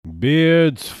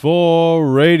Beards for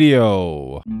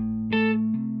Radio.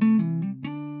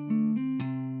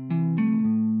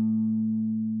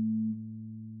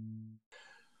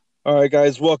 All right,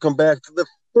 guys, welcome back to the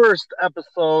first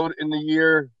episode in the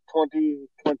year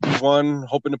 2021.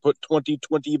 Hoping to put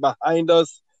 2020 behind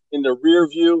us in the rear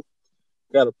view.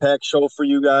 Got a packed show for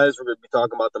you guys. We're going to be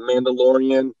talking about The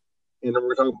Mandalorian, and then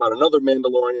we're talking about another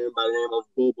Mandalorian by the name of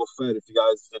Boba Fett. If you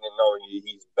guys didn't know,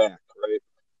 he's back, right?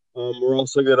 We're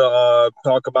also going to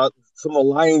talk about some of the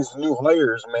Lions' new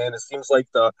hires, man. It seems like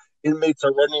the inmates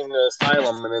are running the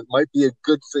asylum, and it might be a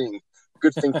good thing.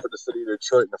 Good thing for the city of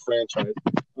Detroit and the franchise.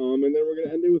 And then we're going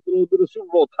to end it with a little bit of Super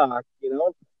Bowl talk, Is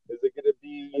it going to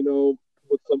be,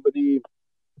 with somebody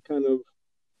kind of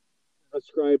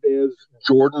described as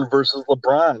Jordan versus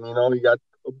LeBron? You got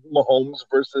Mahomes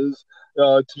versus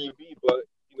TV, but,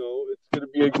 it's going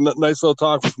to be a nice little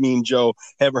talk with me and Joe.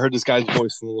 Haven't heard this guy's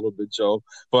voice in a little bit, Joe.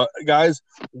 But, guys,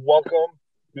 welcome.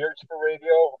 Beards for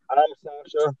Radio. I'm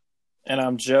Sasha. And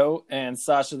I'm Joe. And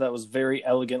Sasha, that was very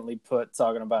elegantly put,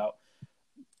 talking about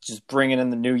just bringing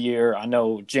in the new year. I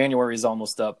know January is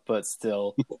almost up, but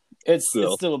still, it's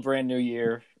still a brand new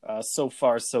year. So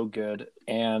far, so good.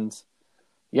 And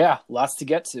yeah, lots to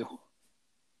get to. All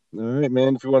right,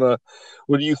 man. If you want to,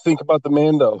 what do you think about the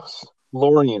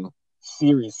Mandalorian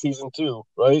series, season 2,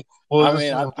 right? Well,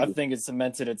 I think it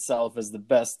cemented itself as the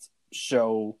best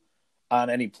show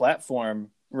on any platform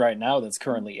right now that's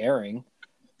currently airing.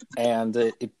 And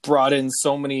it brought in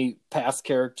so many past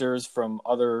characters from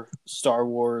other Star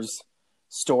Wars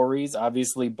stories.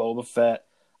 Obviously, Boba Fett,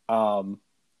 Ahsoka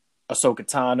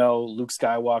Tano, Luke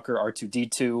Skywalker,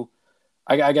 R2-D2.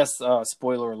 I guess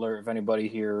spoiler alert if anybody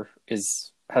here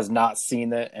has not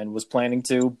seen it and was planning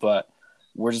to, but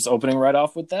we're just opening right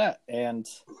off with that. And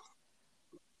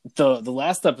the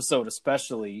last episode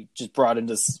especially just brought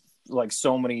into like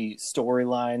so many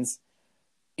storylines.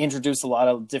 Introduced a lot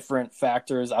of different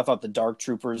factors. I thought the Dark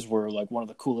Troopers were like one of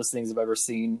the coolest things I've ever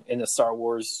seen in a Star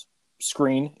Wars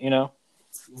screen,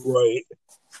 Right.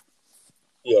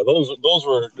 Yeah, those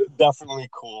were definitely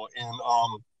cool. And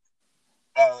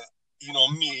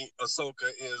me, Ahsoka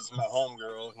is my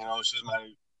homegirl. She's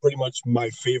pretty much my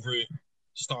favorite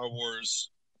Star Wars,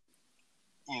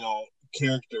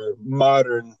 character.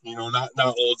 Modern, not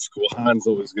old school. Han's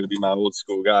always gonna be my old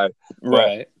school guy.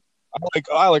 Right.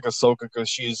 I like Ahsoka because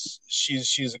she's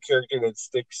a character that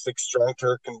sticks strong to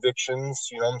her convictions.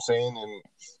 You know what I'm saying?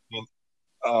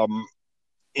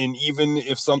 And even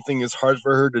if something is hard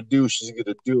for her to do, she's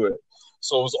gonna do it.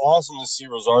 So it was awesome to see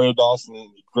Rosario Dawson and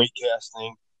great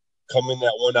casting come in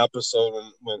that one episode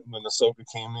when Ahsoka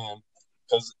came in,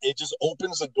 because it just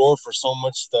opens the door for so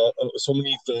much stuff, so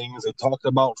many things. They talked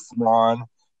about Thrawn. You know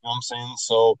what I'm saying?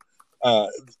 So.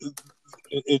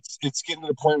 It's getting to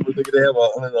the point where they're going to have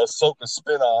an Ahsoka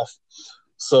spinoff.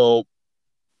 So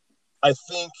I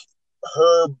think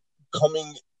her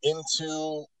coming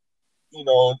into,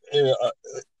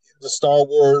 the Star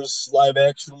Wars live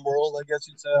action world, I guess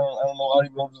you'd say. I don't know how to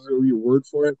use your word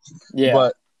for it. Yeah.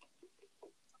 But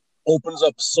opens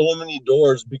up so many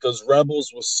doors because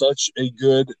Rebels was such a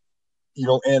good,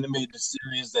 animated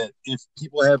series that if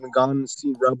people haven't gone and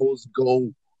seen Rebels,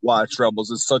 go watch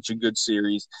Rebels. It's such a good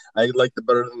series. I liked it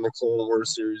better than the Clone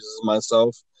Wars series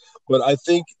myself. But I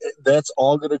think that's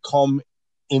all going to come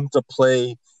into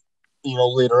play,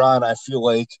 later on. I feel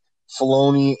like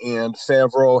Filoni and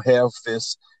Favreau have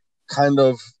this kind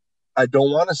of, I don't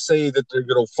want to say that they're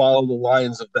going to follow the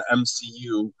lines of the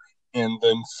MCU and the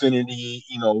Infinity,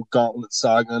 Gauntlet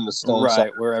Saga and the Stone Saga.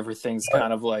 Right, where everything's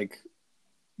kind of like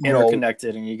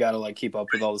interconnected and you got to like keep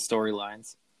up with all the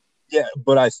storylines. Yeah,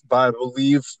 but I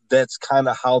believe that's kind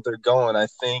of how they're going. I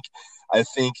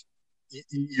think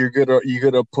you're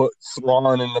gonna put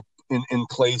Thrawn in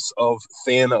place of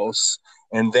Thanos,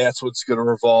 and that's what's gonna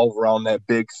revolve around that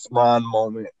big Thrawn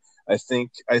moment. I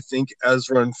think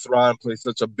Ezra and Thrawn play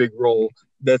such a big role.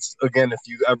 That's, again, if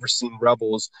you've ever seen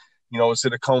Rebels, it's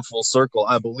gonna come full circle,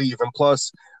 I believe. And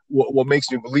plus, what makes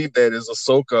me believe that is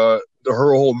Ahsoka.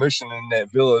 Her whole mission in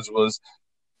that village was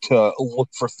to look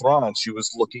for Thrawn. She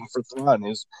was looking for Thrawn,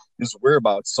 his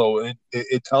whereabouts. So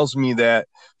it tells me that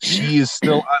she is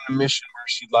still on a mission where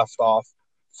she left off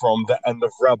from the end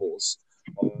of Rebels.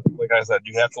 Like I said,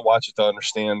 you have to watch it to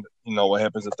understand, what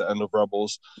happens at the end of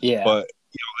Rebels. Yeah. But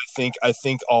I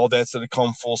think all that's going to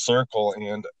come full circle,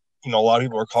 and a lot of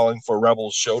people are calling for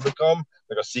Rebels show to come,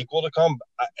 like a sequel to come.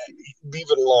 Leave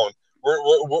it alone.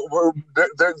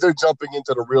 They're jumping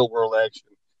into the real world action.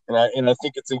 And I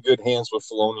think it's in good hands with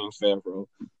Filoni and Favreau.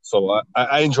 So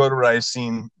I enjoyed what I've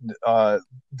seen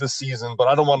this season, but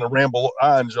I don't want to ramble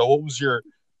on. Joe, what was your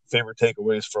favorite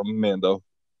takeaways from Mando?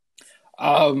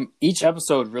 Each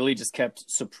episode really just kept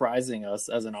surprising us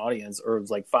as an audience, or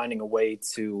like finding a way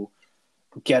to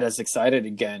get us excited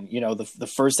again. You know, the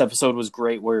first episode was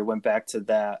great, where we went back to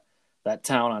that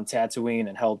town on Tatooine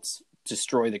and helped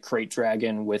destroy the Krayt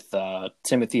Dragon with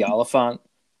Timothy Oliphant,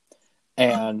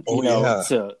 and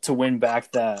to win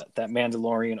back that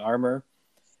Mandalorian armor.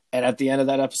 And at the end of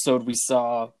that episode, we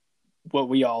saw what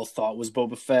we all thought was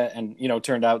Boba Fett, and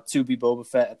turned out to be Boba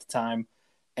Fett at the time.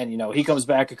 And he comes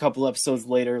back a couple episodes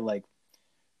later. Like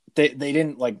they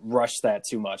didn't like rush that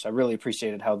too much. I really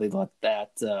appreciated how they let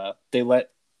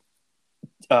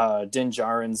Din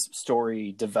Djarin's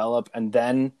story develop, and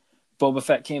then Boba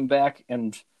Fett came back.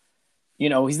 And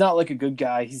he's not like a good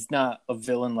guy. He's not a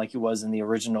villain like he was in the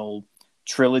original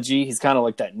trilogy. He's kind of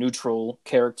like that neutral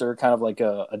character, kind of like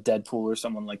a Deadpool or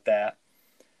someone like that.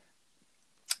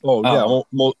 Oh yeah,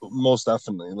 most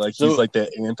definitely. Like he's like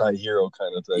that anti-hero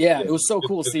kind of thing. Yeah, it was so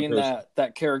cool seeing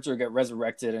that character get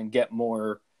resurrected and get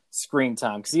more screen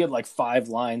time, because he had like 5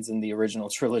 lines in the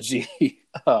original trilogy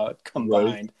combined.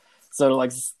 Right. So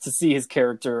to see his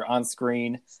character on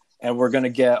screen, and we're gonna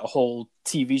get a whole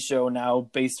TV show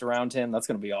now based around him. That's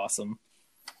gonna be awesome.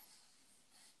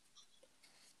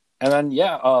 And then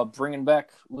bringing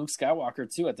back Luke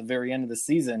Skywalker too at the very end of the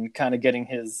season, kind of getting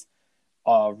his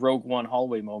Rogue One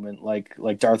hallway moment like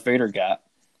Darth Vader got.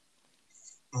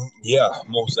 Yeah,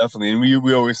 most definitely. And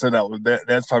we always said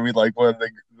that's probably like one of the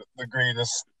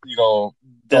greatest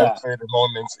Darth Vader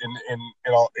moments in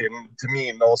to me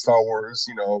in all Star Wars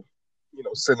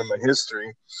cinema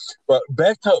history. But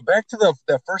back to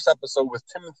that first episode with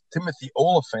Timothy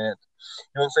Oliphant.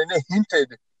 You know what I'm saying? They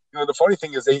hinted. The funny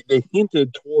thing is they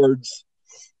hinted towards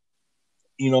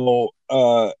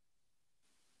that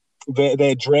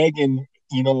dragon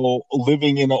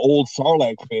living in an old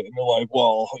Sarlacc pit, and they're like,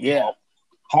 well,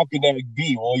 how could that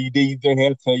be? Well, they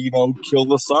have to kill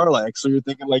the Sarlacc. So you're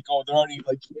thinking like, oh, they're already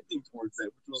like hinting towards that,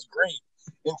 which was great.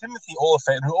 And Timothy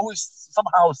Oliphant, who always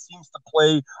somehow seems to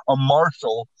play a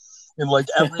marshal in like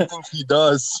everything he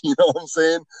does, you know what I'm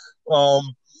saying?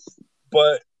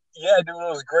 But yeah, dude, it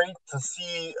was great to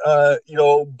see,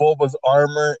 Boba's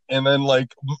armor. And then,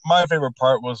 like, my favorite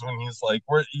part was when he's like,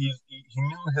 where he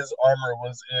knew his armor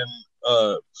was in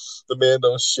the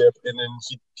Mando's ship, and then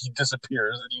he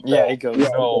disappears. And he goes. He's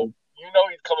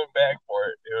coming back for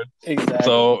it, dude. Exactly.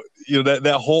 So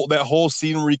that whole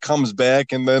scene where he comes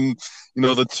back, and then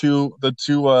the two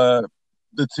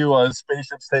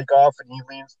spaceships take off, and he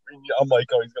leans. I'm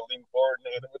like, oh, he's gonna lean forward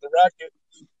and hit him with the rocket.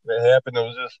 That happened. It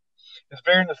was just. It's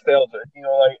very nostalgic,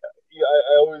 I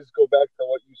always go back to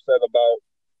what you said about,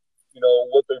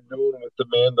 what they're doing with the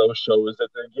Mando show is that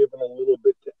they're giving a little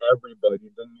bit to everybody,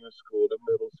 the new school, the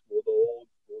middle school, the old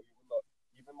school,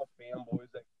 even the fanboys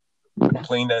that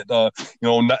complain that, not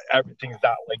everything's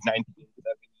not like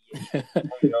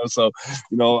 1978, So,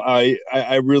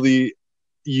 I really,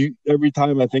 every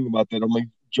time I think about that, I'm like,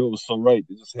 Joe's so right.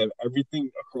 They just have everything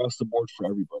across the board for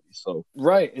everybody. So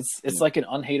right, it's like an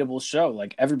unhateable show.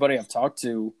 Like everybody I've talked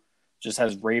to just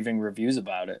has raving reviews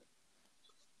about it.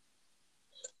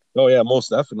 Oh yeah,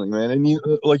 most definitely, man. And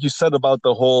like you said about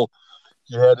the whole,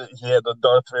 he had the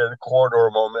Darth Vader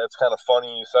corridor moment. It's kind of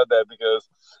funny you said that because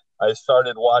I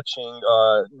started watching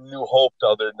New Hope the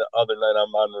other night.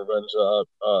 I'm on Revenge.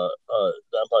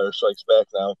 The Empire Strikes Back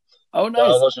now. Oh,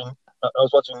 nice. I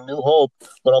was watching New Hope,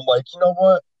 but I'm like, you know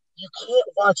what? You can't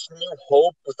watch New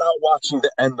Hope without watching the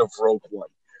end of Rogue One.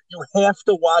 You have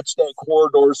to watch that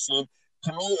corridor scene.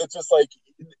 To me, it's just like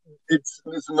that's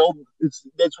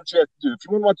what you have to do. If you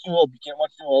want to watch New Hope, you can't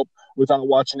watch New Hope without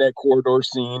watching that corridor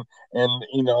scene and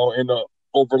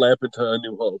overlap into A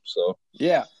New Hope. So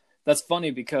yeah, that's funny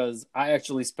because I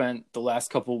actually spent the last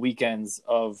couple weekends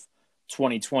of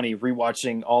 2020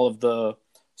 rewatching all of the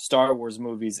Star Wars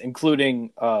movies,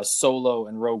 including Solo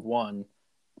and Rogue One,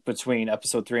 between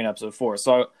episode 3 and episode 4.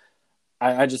 So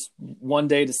I just one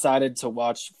day decided to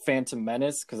watch Phantom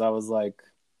Menace because I was like,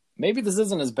 maybe this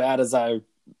isn't as bad as I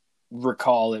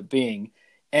recall it being.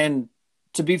 And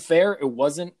to be fair, it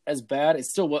wasn't as bad. It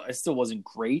still wasn't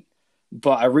great,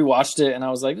 but I rewatched it and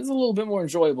I was like, this is a little bit more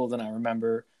enjoyable than I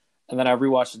remember. And then I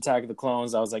rewatched Attack of the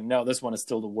Clones. I was like, no, this one is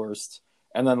still the worst.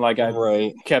 And then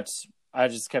I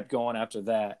just kept going after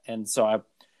that, and so I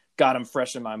got him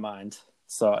fresh in my mind.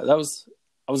 So I was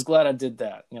glad I did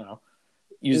that. Go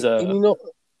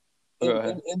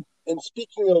ahead. And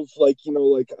speaking of like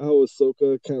how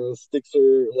Ahsoka kind of sticks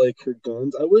her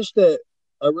guns, I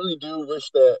really do wish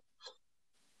that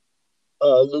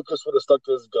Lucas would have stuck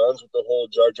to his guns with the whole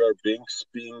Jar Jar Binks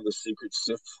being the secret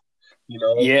Sith, You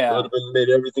know, it would Yeah, have been made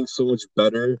everything so much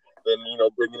better than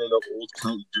bringing in an old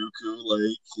Count Dooku,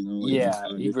 like yeah,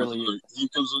 he really. he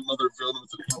comes with another villain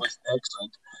with an English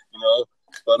accent, you know.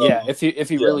 But Yeah, if he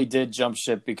yeah, really did jump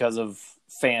ship because of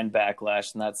fan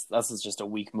backlash, and that's just a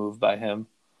weak move by him.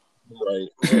 right,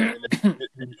 and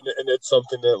it's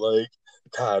something that like,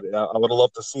 God, I would have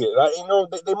loved to see it.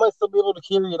 They might still be able to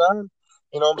carry it on.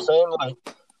 You know what I'm saying?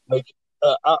 Like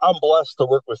I'm blessed to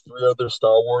work with three other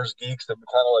Star Wars geeks that we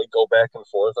kind of like go back and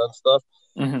forth on stuff.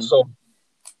 Hmm. So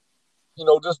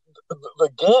just the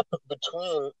gap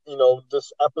between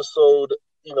this episode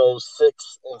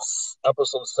 6 and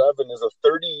episode 7 is a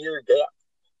 30-year gap.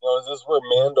 This is where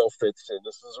Mando fits in.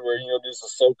 This is where these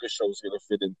Ahsoka shows going to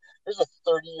fit in. There's a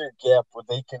 30-year gap where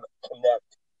they can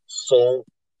connect so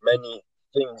many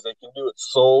things. They can do it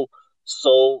so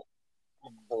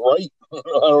right.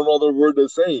 I don't know the word to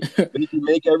say. They can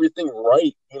make everything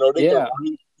right. They can Yeah,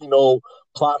 write,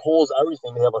 plot holes,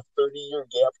 everything. They have a 30-year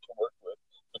gap to work with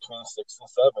between 6 and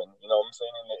 7. You know what I'm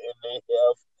saying?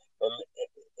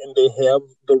 And they have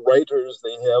the writers,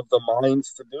 they have the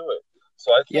minds to do it.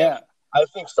 So yeah, I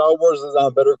think Star Wars is on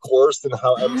a better course than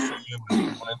how MCU is going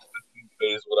into the new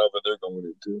phase, whatever they're going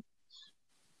into.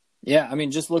 yeah. I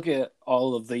mean, just look at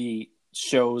all of the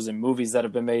shows and movies that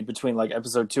have been made between like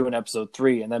episode 2 and episode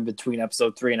 3, and then between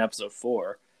episode 3 and episode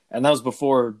 4, and that was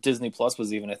before Disney Plus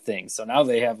was even a thing. So now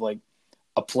they have like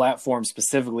a platform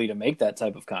specifically to make that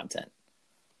type of content.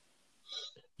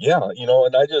 Yeah,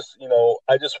 and I just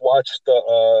watched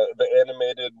the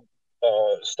animated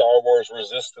Star Wars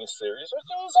Resistance series. It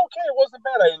was okay. It wasn't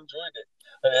bad. I enjoyed it.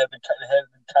 It had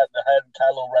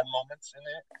Kylo Ren moments in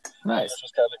it, Nice. which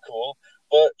was kind of cool.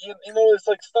 But it's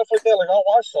like stuff like that. Like I'll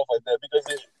watch stuff like that because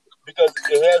it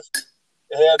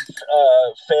had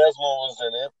Phasma was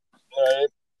in it, right?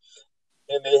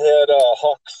 And they had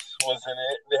Hux was in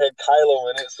it. They had Kylo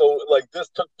in it. So like this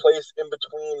took place in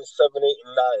between 7, 8,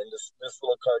 and 9. This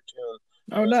little cartoon,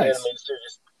 Oh, this nice. animated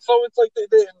series. So it's like they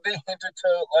hinted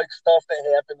to like stuff that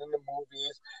happened in the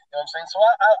movies. You know what I'm saying? So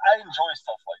I enjoy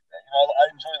stuff like that.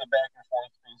 I enjoy the back and forth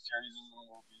between series and the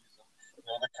movies, and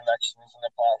the connections and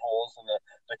the plot holes and the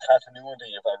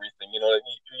continuity of everything.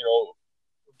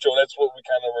 Joe, that's what we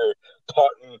kind of were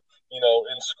taught in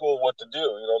school what to do.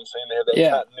 You know what I'm saying? They have that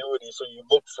Yeah. continuity, so you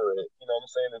look for it. You know what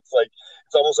I'm saying? It's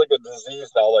almost like a disease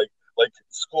now. Like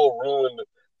school ruined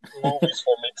movies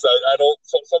for me because I don't.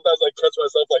 Sometimes I catch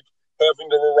myself like having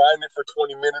to rewind it for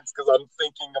 20 minutes because I'm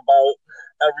thinking about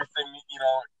everything.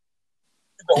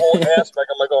 The whole aspect.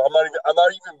 I'm like, oh, I'm not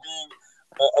even being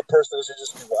a person that should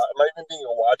just be. I'm not even being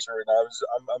a watcher, and I'm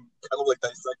kind of like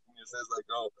dissecting this as I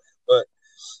go, but.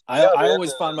 I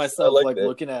always found myself like that.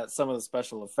 looking at some of the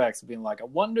special effects and being like, I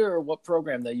wonder what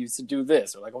program they used to do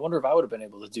this, or like, I wonder if I would have been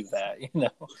able to do that,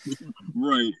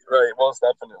 Right, most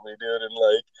definitely, dude. And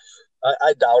like,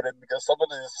 I doubt it because some of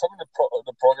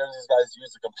the programs these guys use,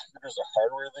 the computers, the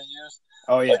hardware they use.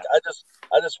 Oh yeah. Like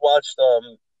I just watched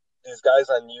these guys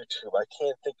on YouTube. I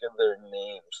can't think of their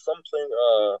names. Something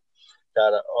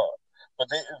but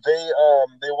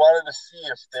they wanted to see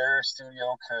if their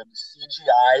studio could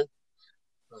CGI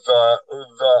the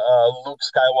Luke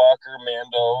Skywalker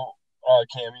Mando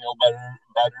cameo better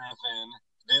than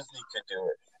Disney could do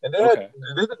it. And they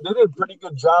did a pretty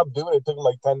good job doing it. It took them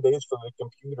like 10 days for the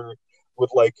computer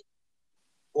with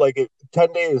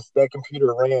 10 days that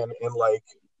computer ran and like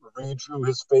redrew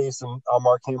his face and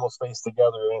Mark Hamill's face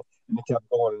together and it kept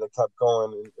going and it kept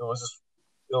going and it was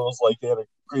like they had a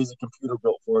crazy computer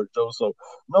built for it, Joe. So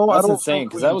no, That's I don't insane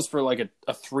because that was for like a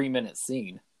 3-minute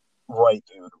scene. Right,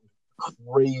 dude.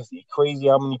 Crazy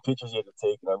how many pictures you had to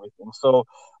take and everything. So,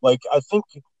 like, I think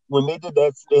when they did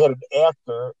that, they had an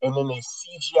actor, and then they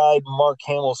CGI'd Mark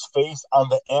Hamill's face on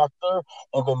the actor,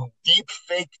 and then deep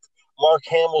faked Mark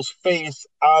Hamill's face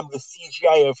on the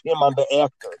CGI of him on the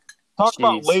actor. Talk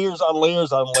about layers on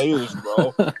layers on layers,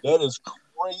 bro. That is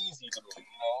crazy to me,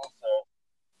 So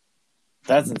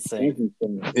that's insane.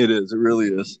 It is. It really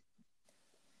is.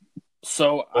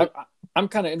 So I'm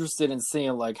kind of interested in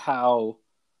seeing like how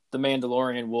The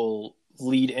Mandalorian will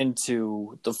lead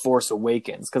into The Force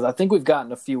Awakens, because I think we've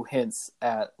gotten a few hints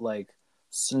at like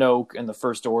Snoke and the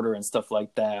First Order and stuff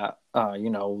like that.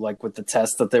 Like with the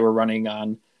test that they were running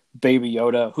on Baby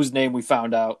Yoda, whose name we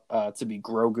found out to be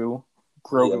Grogu.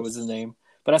 Grogu was his name,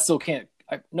 but I still can't.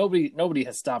 Nobody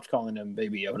has stopped calling him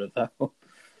Baby Yoda though.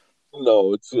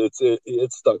 No, it's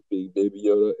stuck being Baby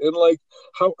Yoda, and like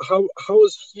how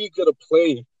is he gonna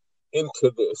play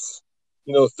into this?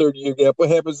 30-year gap. What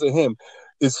happens to him?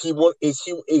 Is he one of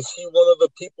the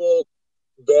people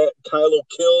that Kylo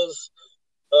kills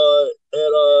at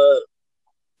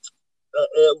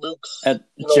Luke's at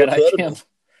Jedi camp?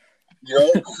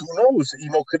 Who knows?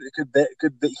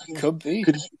 Could be.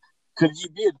 Could he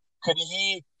be? Could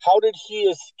he? How did he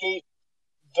escape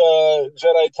the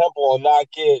Jedi Temple and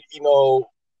not get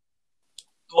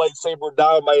lightsaber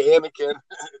down by Anakin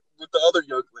with the other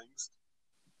younglings?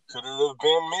 Could it have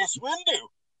been Mace Windu?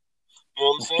 You know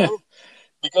what I'm saying?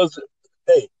 Because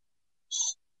hey,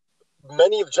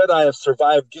 many of Jedi have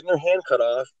survived getting their hand cut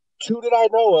off. 2 that I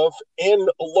know of, and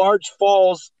large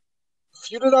falls.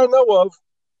 Few that I know of,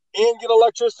 and get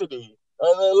electrocuted.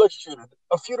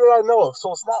 A few that I know of,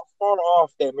 so it's not far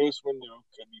off that Mace Windu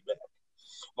could be back.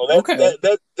 Well,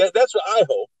 that's what I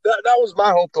hope. That was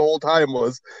my hope the whole time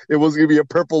was it was going to be a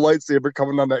purple lightsaber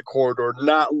coming down that corridor,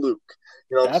 not Luke.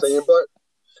 You know what I'm saying?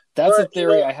 That's a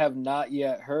theory I have not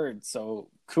yet heard. So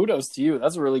kudos to you.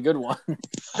 That's a really good one.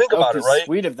 Think about it, right?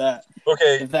 Sweet if that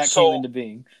came into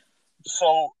being.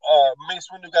 So Mace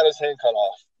Windu got his hand cut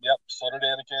off. Yep. So did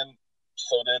Anakin.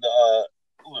 So did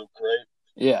Luke, right?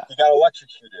 Yeah. He got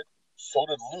electrocuted. So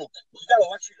did Luke. He got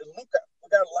electrocuted. Luke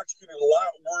got electrocuted a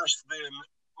lot worse than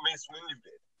Mace Windu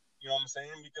did. You know what I'm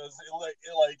saying? Because it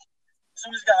as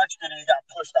soon as he got electrocuted, he got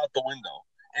pushed out the window.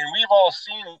 And we've all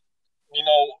seen,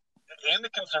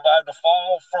 Anakin survived a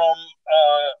fall from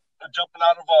jumping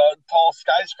out of a tall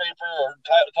skyscraper or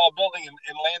tall building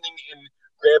and landing and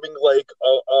grabbing a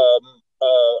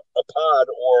pod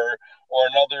or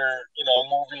another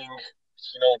moving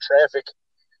traffic.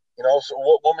 So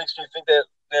what makes me think that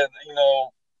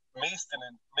Mace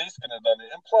couldn't have done it?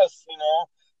 And plus,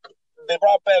 they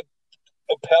brought back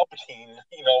a Palpatine,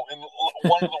 in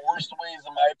one of the worst ways,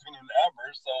 in my opinion,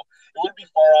 ever. So it wouldn't be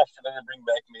far off for them to bring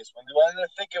back Mace Windu, and I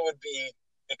think it would be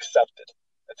accepted.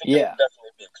 I think it would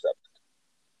definitely be accepted.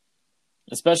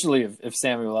 Especially if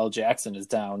Samuel L. Jackson is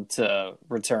down to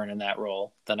return in that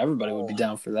role, then everybody would be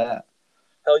down for that.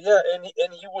 Hell yeah, and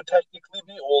he would technically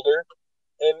be older.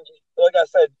 And like I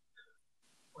said,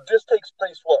 this takes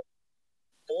place, 3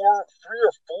 or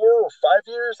 4 or 5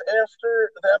 years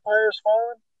after the Empire's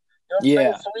fallen? You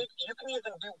know what I'm saying? So you can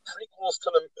even do prequels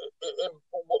to them.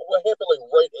 What happened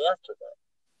right after that?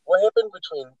 What happened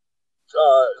between 6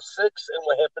 and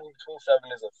what happened between 7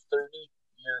 is a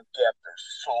 30-year gap. There's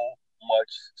so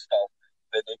much stuff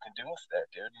that they can do with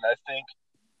that, dude. And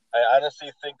I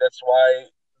honestly think that's why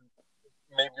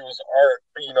maybe it was art,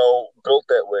 built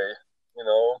that way,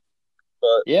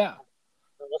 But yeah,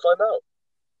 we'll find out.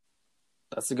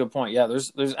 That's a good point. Yeah,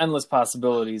 there's endless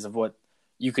possibilities of what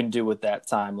you can do with that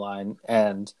timeline,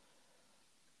 and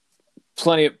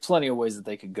plenty of ways that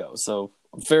they could go. So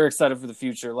I'm very excited for the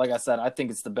future. Like I said, I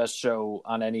think it's the best show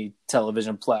on any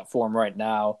television platform right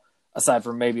now, aside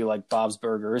from maybe like Bob's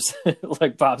Burgers.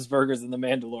 Like Bob's Burgers and The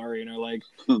Mandalorian are like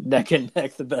neck and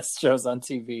neck the best shows on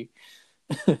TV.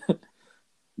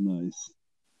 Nice.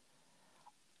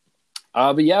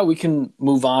 But yeah, we can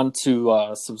move on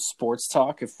to some sports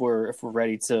talk if we're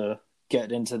ready to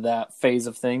get into that phase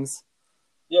of things.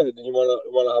 Yeah, do you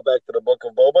want to hop back to the Book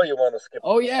of Boba? You want to skip?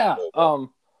 Oh yeah.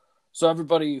 So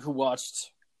everybody who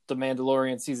watched The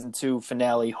Mandalorian season 2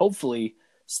 finale hopefully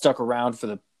stuck around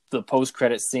for the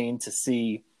post-credit scene to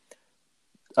see.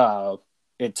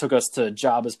 It took us to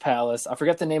Jabba's palace. I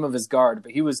forget the name of his guard,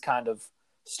 but he was kind of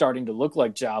starting to look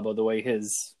like Jabba the way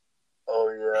his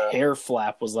hair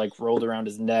flap was like rolled around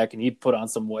his neck, and he put on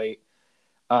some weight.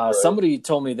 Right. Somebody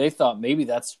told me they thought maybe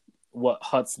that's what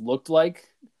Hutts looked like.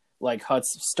 Like Hutts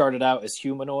started out as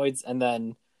humanoids, and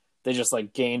then they just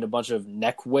like gained a bunch of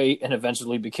neck weight, and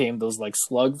eventually became those like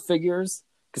slug figures.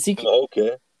 Because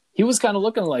he was kind of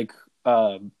looking like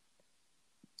Jabba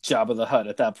the Hutt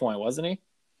at that point, wasn't he?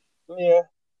 Yeah,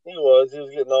 he was. He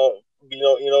was getting all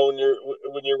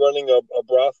when you're running a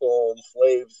brothel and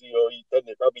slaves, you tend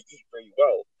to probably eat pretty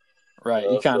well. Right,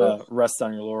 you kind of rest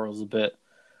on your laurels a bit.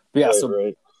 But yeah,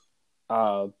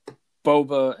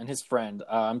 Boba and his friend.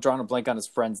 I'm drawing a blank on his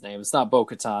friend's name. It's not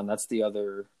Bo-Katan. That's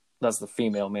the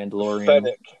female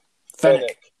Mandalorian.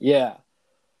 Fennec. Yeah.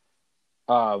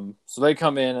 So they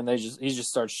come in and he just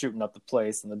starts shooting up the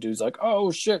place, and the dude's like,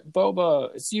 "Oh shit,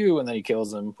 Boba, it's you!" And then he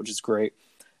kills him, which is great.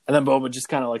 And then Boba just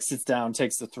kind of like sits down,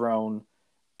 takes the throne,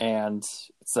 and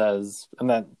it says, and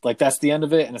then like that's the end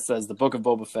of it. And it says the Book of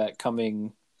Boba Fett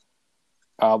coming.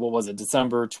 What was it?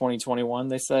 December 2021.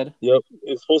 They said. Yep,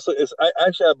 it's supposed to.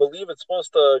 I believe it's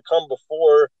supposed to come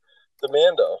before the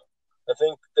Mando. I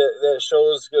think that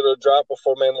show is gonna drop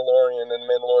before Mandalorian, and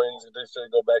Mandalorian's gonna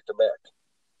go back to back.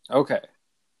 Okay.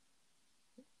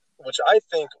 What I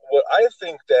think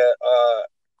that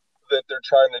they're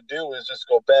trying to do is just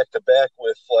go back to back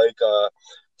with like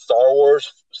Star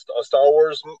Wars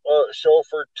show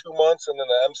for 2 months, and then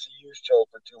the MCU show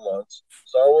for 2 months.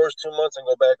 Star Wars 2 months, and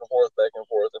go back and forth,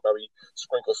 and probably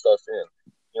sprinkle stuff in.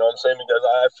 You know what I'm saying? Because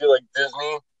I feel like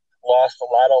Disney lost a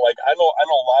lot of, like, I know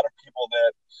a lot of people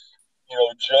that,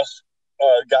 just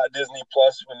got Disney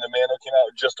Plus when the Mando came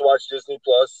out, just to watch Disney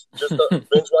Plus, just to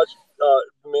binge watch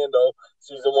Mando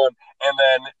season 1, and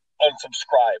then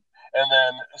unsubscribe, and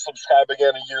then subscribe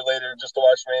again a year later just to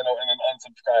watch Mando, and then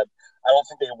unsubscribe. I don't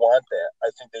think they want that. I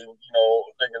think they're going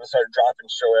to start dropping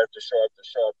show after show after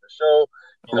show after show.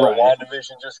 Right.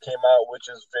 WandaVision just came out, which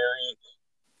is very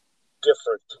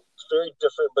different. It's very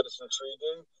different, but it's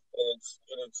intriguing. And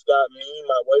it's got me,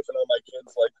 my wife, and all my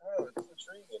kids like, oh, it's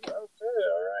intriguing. Okay,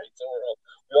 all right. So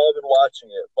we've all been watching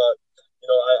it, but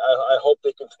I hope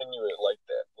they continue it like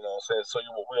that. So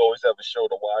we always have a show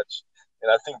to watch, and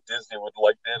I think Disney would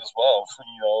like that as well.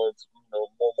 It's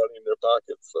more money in their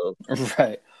pockets. So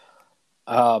right.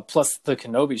 Plus the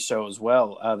Kenobi show as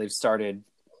well. They've started.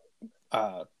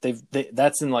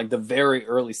 That's in like the very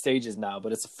early stages now,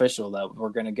 but it's official that we're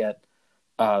going to get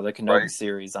the Kenobi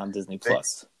series on Disney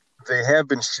Plus. They have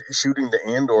been shooting the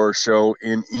Andor show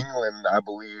in England, I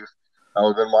believe.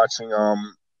 I've been watching.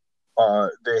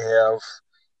 They have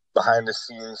behind the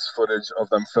scenes footage of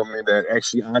them filming that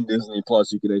actually on Disney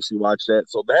Plus. You could actually watch that,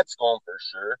 so that's going for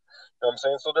sure. You know what I'm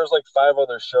saying? So there's like 5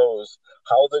 other shows.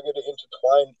 How they're going to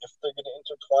intertwine? If they're going to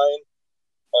intertwine,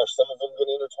 or some of them going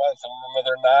to intertwine, some of them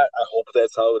they're not. I hope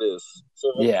that's how it is.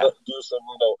 So yeah, do some.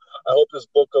 I hope this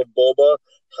book of Boba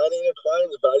kind of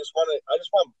intertwines, but I just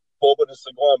want Boba just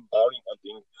to go on bounty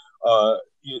hunting.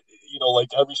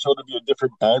 Like every show to be a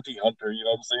different bounty hunter. You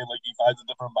know what I'm saying? Like he finds a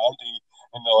different bounty,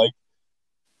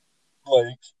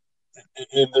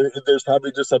 and and there's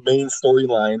probably just a main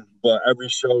storyline, but every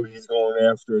show he's going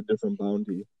after a different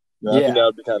bounty. I think that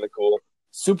would be kind of cool.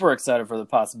 Super excited for the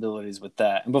possibilities with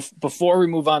that. And before we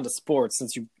move on to sports,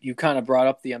 since you kind of brought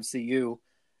up the MCU,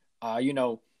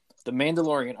 the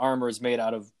Mandalorian armor is made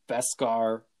out of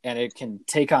Beskar, and it can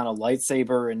take on a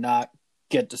lightsaber and not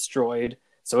get destroyed.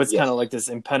 So it's kind of like this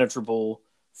impenetrable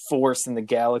force in the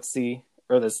galaxy,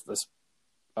 or this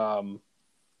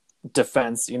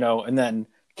defense, and then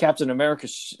Captain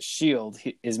America's shield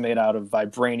is made out of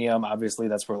vibranium. Obviously,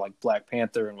 that's where like Black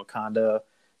Panther and Wakanda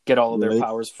get all of their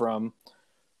powers from.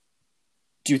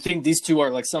 Do you think these two are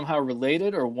like somehow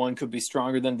related, or one could be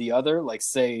stronger than the other? Like,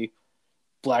 say,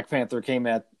 Black Panther came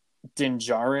at Din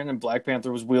Djarin, and Black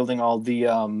Panther was wielding all the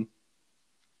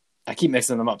I keep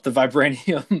mixing them up. The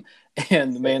vibranium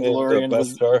and the Mandalorian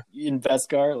was in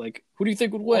Beskar. Like, who do you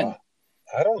think would win?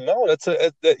 I don't know. That's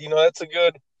a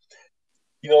good.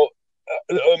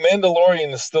 A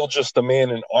Mandalorian is still just a man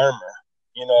in armor.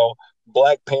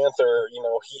 Black Panther.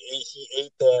 He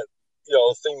ate that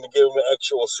thing to give him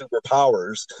actual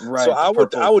superpowers. Right. So I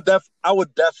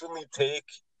would definitely take.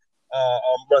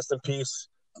 Rest in peace,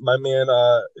 my man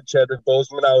Chadwick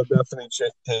Boseman. I would definitely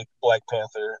take Black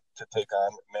Panther to take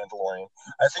on Mandalorian.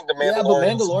 I think the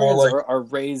Mandalorians are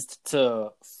raised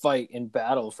to fight in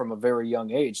battle from a very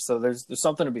young age. So there's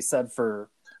something to be said for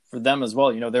them as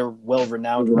well. They're well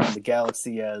renowned around the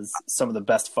galaxy as some of the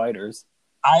best fighters.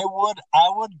 I would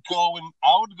go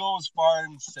as far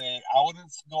and say I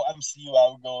wouldn't go MCU. I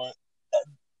would go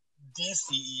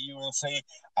DCEU and say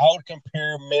I would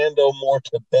compare Mando more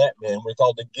to Batman with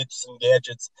all the gifts and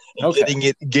gadgets and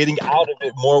getting out of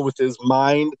it more with his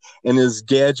mind and his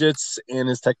gadgets and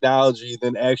his technology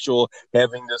than actual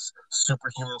having this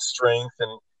superhuman strength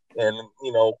and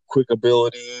quick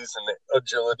abilities and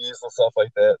agilities and stuff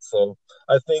like that. So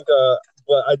I think,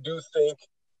 but I do think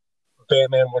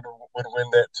Batman would win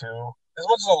that too. As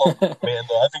much as I love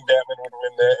Mando, I think Batman would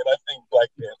win that, and I think Black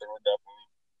Panther would definitely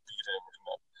beat him in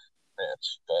the match.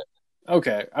 But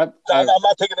okay, I'm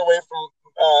not taking away from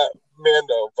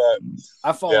Mando, but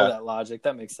I follow that logic.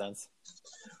 That makes sense.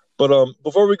 But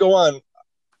before we go on,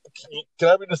 can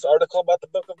I read this article about the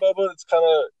Book of Boba? It's kind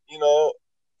of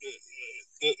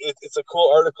it's a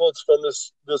cool article. It's from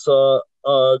this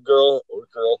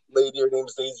lady. Her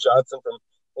name's Daisy Johnson from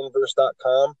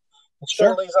Inverse.com. She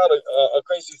lays out a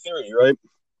crazy theory, right?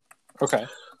 Okay.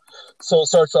 So it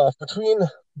starts off between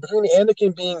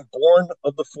Anakin being born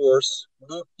of the Force,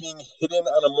 Luke being hidden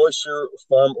on a moisture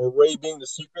farm, or Rey being the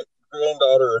secret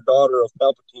granddaughter or daughter of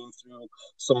Palpatine through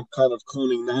some kind of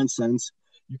cloning nonsense.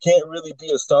 You can't really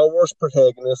be a Star Wars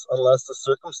protagonist unless the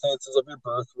circumstances of your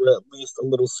birth were at least a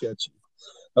little sketchy.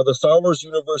 Now, the Star Wars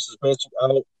universe is branching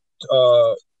out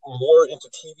more into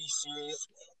TV series,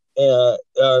 and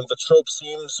the trope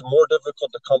seems more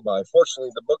difficult to come by.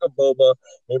 Fortunately, the Book of Boba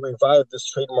may revive this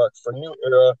trademark for a new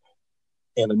era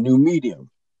and a new medium.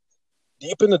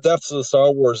 Deep in the depths of the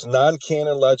Star Wars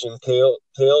non-canon legend tells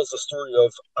the story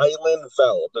of Eileen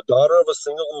Vel, the daughter of a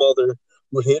single mother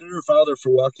who hated her father for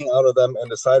walking out of them and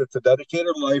decided to dedicate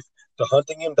her life to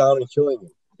hunting him down and killing him.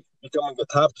 becoming a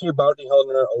top-tier bounty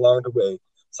hunter along the way.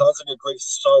 Sounds like a great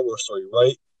Star Wars story,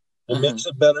 right? What makes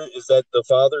it better is that the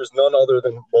father is none other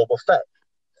than Boba Fett.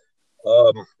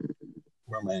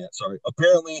 Where am I at? Sorry.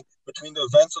 Apparently, between the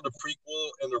events of the prequel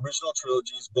and the original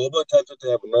trilogies, Boba attempted to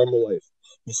have a normal life.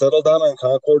 He settled down on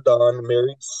Concord Dawn,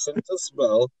 married Cintas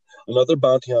Bell, another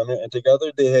bounty hunter, and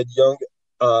together they had young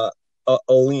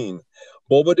Aline.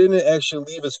 Boba didn't actually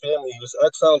leave his family. He was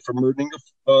exiled for murdering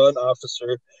an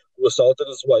officer who assaulted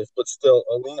his wife, but still,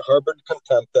 Aline harbored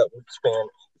contempt that would span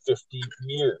 50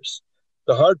 years.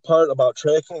 The hard part about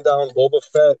tracking down Boba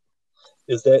Fett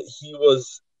is that he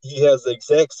has the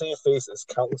exact same face as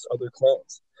countless other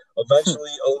clones.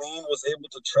 Eventually, Aline was able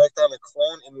to track down a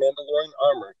clone in Mandalorian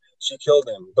armor. She killed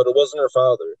him, but it wasn't her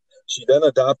father. She then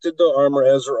adopted the armor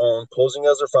as her own, posing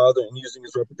as her father and using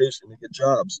his reputation to get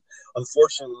jobs.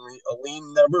 Unfortunately,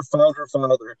 Aline never found her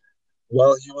father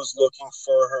while he was looking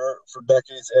for her for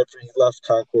decades after he left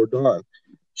Concord Dawn.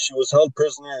 She was held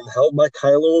prisoner and held by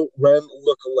Kylo Ren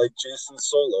lookalike Jason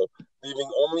Solo,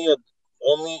 leaving only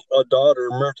a daughter,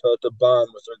 Myrta, to bond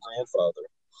with her grandfather.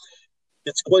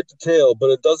 It's quite the tale,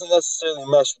 but it doesn't necessarily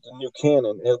mesh with the new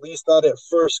canon, at least not at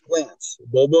first glance.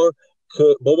 Boba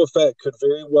Fett could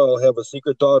very well have a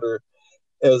secret daughter,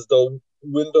 as the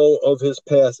window of his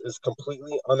past is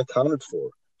completely unaccounted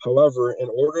for. However, in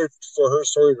order for her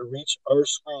story to reach our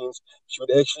screens, she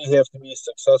would actually have to be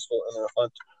successful in her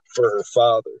hunt for her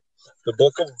father. The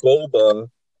Book of Boba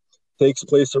takes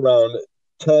place around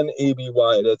 10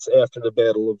 ABY, that's after the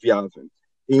Battle of Yavin.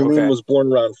 Aileen was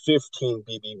born around 15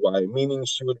 BBY, meaning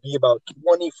she would be about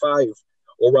 25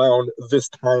 around this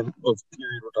time of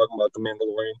period. We're talking about the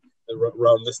Mandalorian,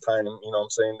 around this time, you know what I'm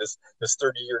saying, this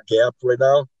 30-year gap right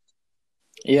now.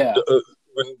 Yeah.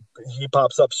 When he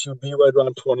pops up, she would be right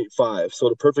around 25. So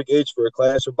the perfect age for a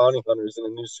clash of bounty hunters in a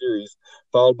new series,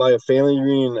 followed by a family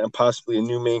reunion and possibly a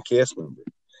new main cast member.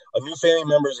 A new family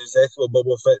member is exactly what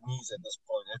Boba Fett needs at this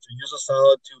point. After years of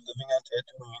solitude living on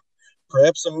Tatooine,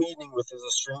 perhaps a meeting with his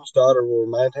estranged daughter will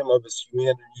remind him of his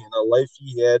humanity and the life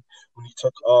he had when he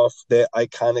took off that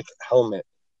iconic helmet.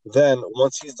 Then,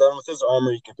 once he's done with his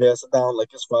armor, he can pass it down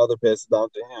like his father passed it down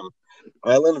to him.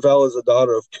 Island Vel is the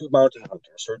daughter of 2 bounty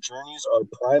hunters. Her journeys are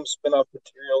prime spin-off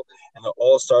material, and it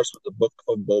all starts with the Book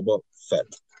of Boba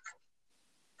Fett.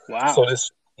 Wow. So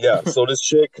this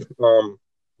chick,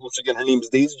 once again, her name is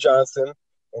Daisy Johnson,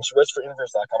 and she writes for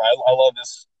Inverse.com. I love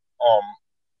this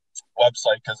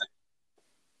website because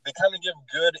they kind of give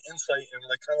good insight and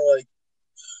like kind of like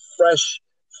fresh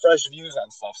views on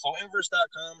stuff. So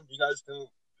Inverse.com, you guys can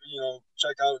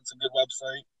check out. It's a good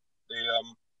website. They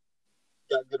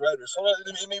got good writers. So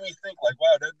it made me think like,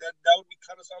 wow, that would be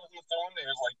kind of something to throw in there.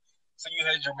 It's like, so you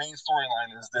had your main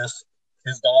storyline is this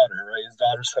his daughter, right? His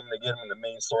daughter's coming to get him in the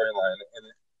main storyline, and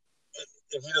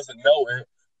if he doesn't know it,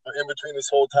 but in between this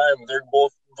whole time, they're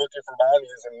both looking for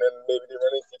bounties, and then maybe they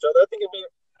run into each other. I think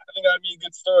that'd be a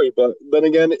good story. But then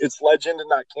again, it's legend and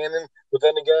not canon. But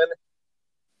then again,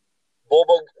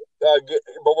 Boba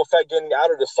Fett getting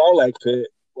out of the Sarlacc pit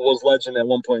was legend at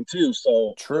one point too.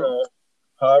 So true.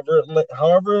 However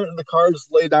the cards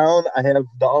lay down, I have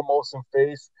the utmost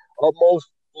faith for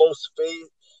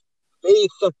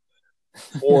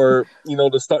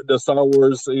the Star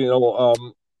Wars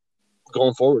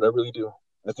going forward. I really do.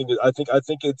 I think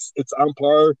it's on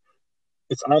par.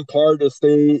 It's on par to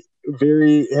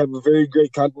have a very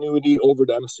great continuity over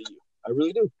the MCU. I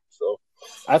really do. So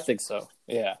I think so.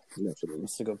 Yeah, definitely.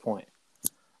 That's a good point.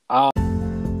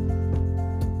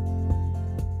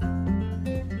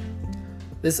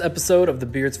 This episode of the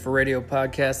Beards for Radio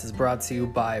podcast is brought to you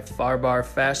by Farbar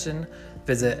Fashion.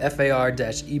 Visit far-ebar.com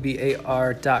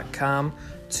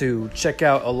to check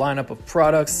out a lineup of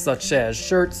products such as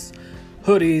shirts,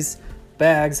 hoodies,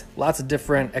 bags, lots of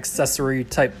different accessory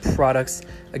type products.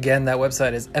 Again, that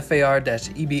website is far-ebar.com.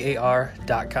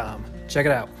 Check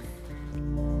it out.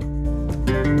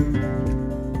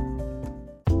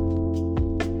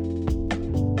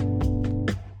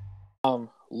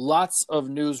 Lots of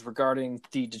news regarding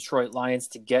the Detroit Lions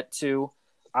to get to.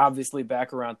 Obviously,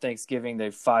 back around Thanksgiving, they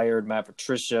fired Matt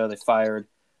Patricia. They fired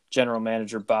general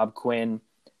manager Bob Quinn.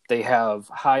 They have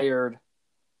hired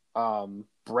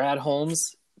Brad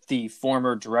Holmes, the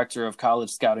former director of college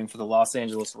scouting for the Los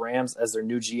Angeles Rams, as their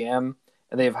new GM.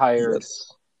 And they've hired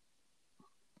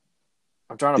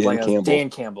I'm drawing a blank on Dan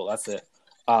Campbell. That's it.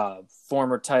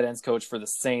 Former tight ends coach for the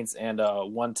Saints and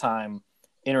one-time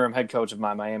interim head coach of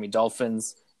my Miami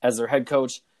Dolphins as their head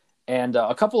coach. And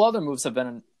a couple other moves have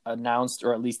been announced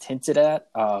or at least hinted at,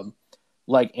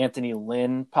 like Anthony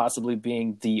Lynn possibly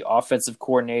being the offensive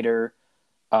coordinator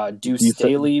Deuce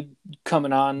Staley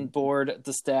coming on board at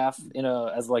the staff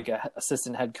as like a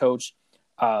assistant head coach.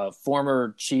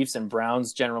 Former Chiefs and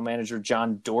Browns general manager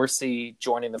John Dorsey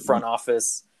joining the front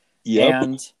office.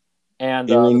 Yep. And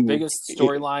the biggest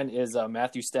storyline is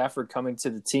Matthew Stafford coming to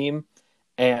the team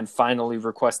and finally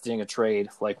requesting a trade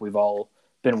like we've all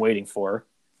been waiting for.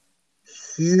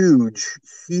 Huge.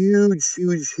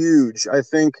 I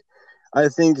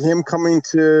think him coming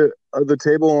to the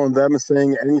table and them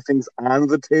saying anything's on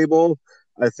the table,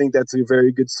 I think that's a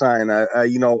very good sign. I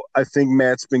think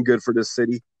Matt's been good for this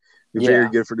city. Very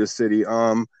good for this city.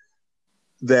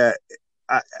 That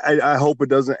I hope it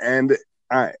doesn't end,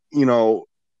 on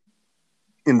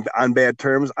bad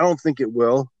terms. I don't think it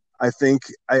will. I think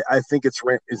it's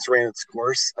ran its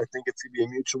course. I think it's gonna be a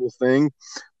mutual thing.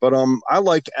 But I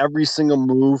like every single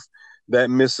move that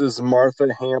Mrs.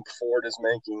 Martha Hamp Ford is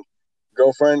making.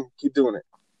 Girlfriend, keep doing it.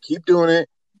 Keep doing it.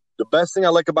 The best thing I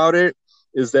like about it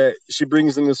is that she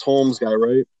brings in this Holmes guy,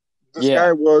 right? This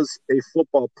guy was a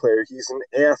football player. He's an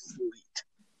athlete.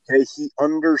 Okay, he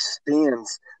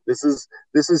understands. This is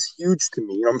huge to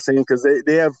me. You know what I'm saying? Because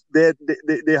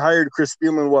they hired Chris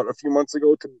Spielman a few months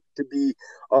ago to be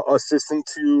assistant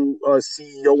to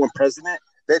CEO and president.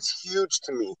 That's huge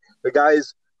to me. The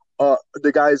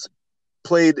guy's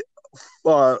played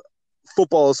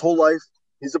football his whole life.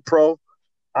 He's a pro,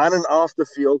 on and off the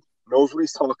field. Knows what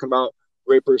he's talking about.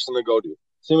 Great person to go to.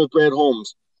 Same with Brad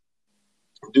Holmes.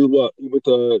 Dude, what with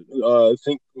I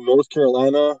think North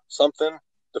Carolina something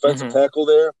defensive tackle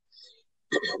there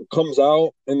comes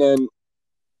out, and then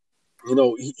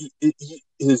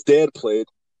his dad played,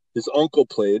 his uncle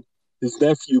played, his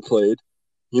nephew played.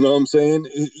 You know what I'm saying?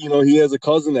 He has a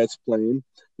cousin that's playing. You know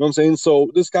what I'm saying? So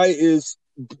this guy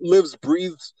lives,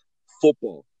 breathes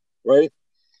football, right?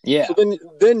 Yeah. So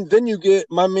then you get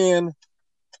my man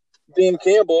Dan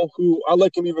Campbell, who I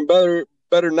like him even better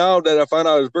now that I found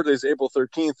out his birthday is April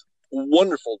 13th.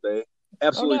 Wonderful day,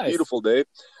 absolutely beautiful day.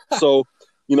 So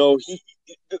this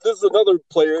is another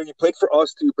player. He played for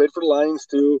us too. Played for the Lions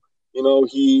too.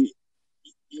 He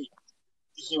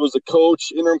was a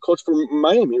coach, interim coach for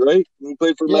Miami, right? He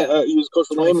played for he was coach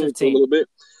for Miami for a little bit.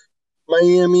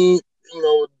 Miami,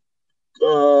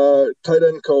 tight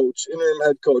end coach, interim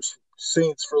head coach.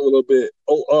 Saints for a little bit.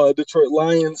 Detroit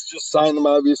Lions just signed them,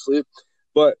 obviously,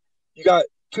 but you got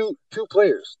two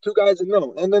players, two guys that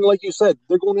know. And then, like you said,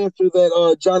 they're going after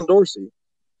that John Dorsey.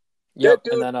 Yep.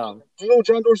 Dude, and then do you know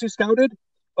John Dorsey scouted?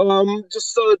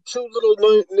 Just two little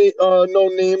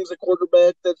known names. A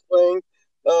quarterback that's playing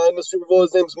in the Super Bowl.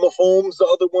 His name's Mahomes. The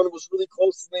other one was really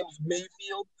close. His name was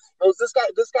Mayfield.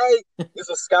 This guy is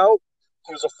a scout.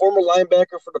 He was a former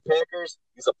linebacker for the Packers.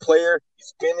 He's a player.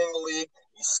 He's been in the league.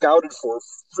 He scouted for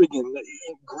friggin'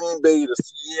 Green Bay to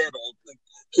Seattle,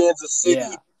 Kansas City.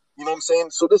 Yeah. You know what I'm saying?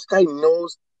 So this guy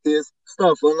knows his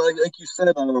stuff. And like you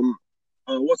said,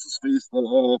 what's his face?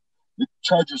 The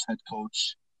Chargers head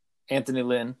coach. Anthony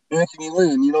Lynn. You know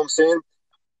what I'm saying?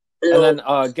 And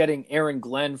then getting Aaron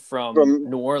Glenn from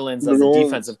New Orleans as a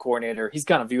defensive coordinator. He's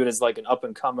kind of viewed as like an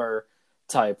up-and-comer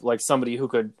type, like somebody who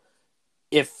could,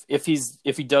 if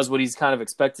he does what he's kind of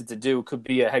expected to do, could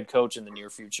be a head coach in the near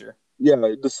future. Yeah,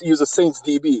 he was a Saints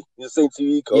DB. He's a Saints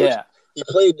DB coach. Yeah. He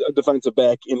played a defensive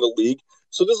back in the league.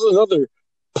 So this is another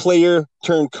player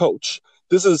turned coach.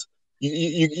 This is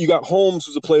you got Holmes,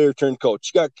 who's a player turned coach.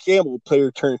 You got Campbell,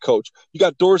 player turned coach. You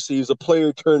got Dorsey, who's a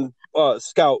player turned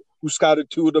scout, who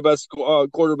scouted two of the best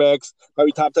quarterbacks,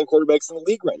 probably top 10 quarterbacks in the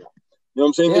league right now. You know what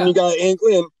I'm saying? Yeah. Then you got Aaron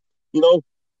Glenn,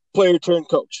 player turned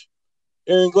coach.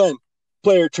 Aaron Glenn,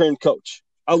 player turned coach.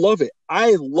 I love it.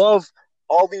 I love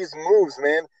all these moves,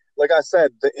 man. Like I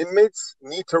said, the inmates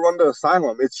need to run the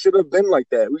asylum. It should have been like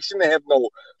that. We shouldn't have no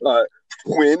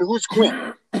Quinn. Who's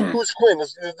Quinn? Who's Quinn?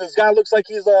 This guy looks like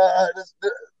he's not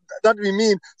to be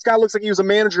mean. This guy looks like he was a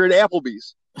manager at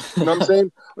Applebee's. You know what I'm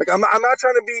saying? Like I'm not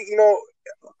trying to be.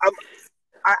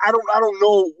 I don't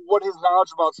know what his knowledge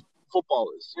about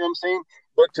football is. You know what I'm saying?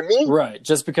 But to me, right,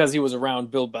 just because he was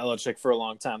around Bill Belichick for a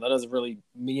long time, that doesn't really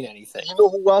mean anything. You know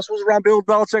who else was around Bill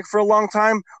Belichick for a long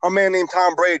time? A man named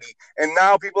Tom Brady. And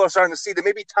now people are starting to see that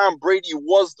maybe Tom Brady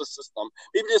was the system.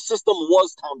 Maybe the system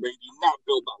was Tom Brady, not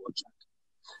Bill Belichick.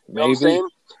 You know what I'm saying?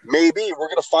 Maybe. We're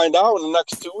going to find out in the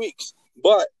next 2 weeks.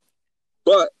 But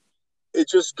it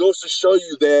just goes to show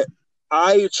you that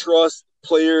I trust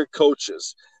player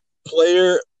coaches,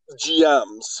 player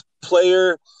GMs,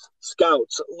 player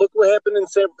scouts. Look what happened in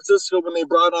San Francisco when they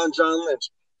brought on John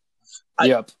Lynch.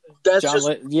 Yep. That's John just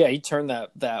he turned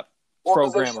that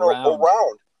program around.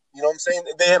 You know what I'm saying?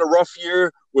 They had a rough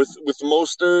year with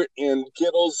Mostert and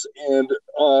Kittles and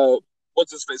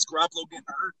what's his face, Garoppolo getting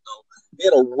hurt though. They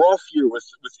had a rough year with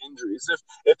injuries.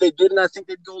 If they didn't, I think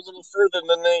they'd go a little further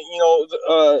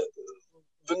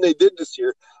than they did this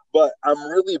year. But I'm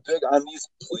really big on these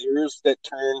players that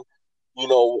turn,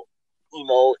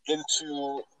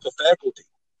 into the faculty.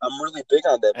 I'm really big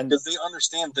on that because they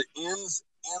understand the ins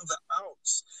and the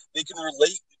outs. They can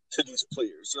relate to these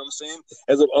players. You know what I'm saying?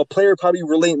 As a player, probably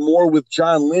relate more with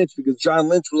John Lynch because John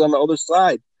Lynch was on the other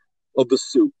side of the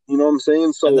suit. You know what I'm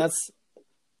saying? So and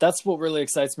that's what really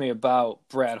excites me about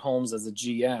Brad Holmes as a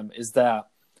GM is that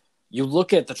you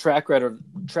look at the track record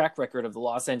of the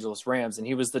Los Angeles Rams, and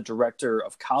he was the director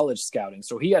of college scouting.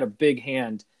 So he had a big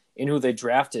hand in who they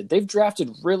drafted. They've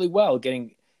drafted really well,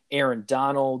 getting Aaron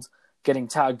Donald, getting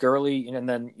Todd Gurley, and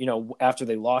then, after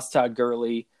they lost Todd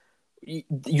Gurley,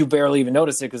 you barely even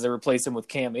notice it because they replaced him with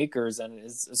Cam Akers, and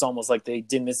it's almost like they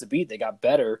didn't miss a beat. They got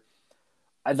better.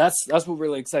 And that's what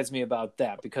really excites me about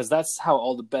that, because that's how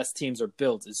all the best teams are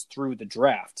built, is through the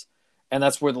draft. And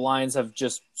that's where the Lions have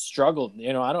just struggled.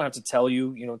 I don't have to tell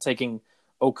you, taking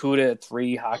Okudah at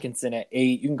 3, Hockenson at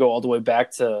 8, you can go all the way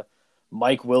back to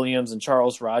Mike Williams and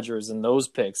Charles Rogers and those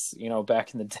picks,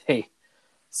 back in the day.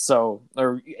 So,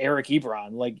 or Eric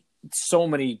Ebron, like so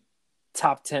many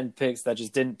top 10 picks that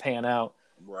just didn't pan out.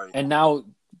 Right. And now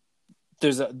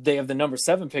they have the number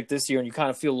 7 pick this year, and you kind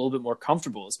of feel a little bit more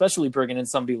comfortable, especially bringing in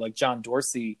somebody like John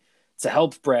Dorsey to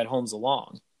help Brad Holmes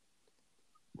along.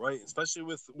 Right, especially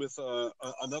with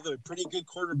another pretty good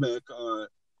quarterback,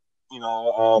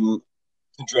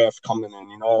 draft coming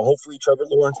in. Hopefully Trevor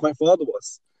Lawrence might fall to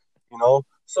us.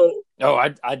 So. Oh,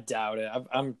 I doubt it.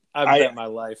 I bet my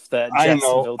life that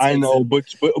Jacksonville I know, but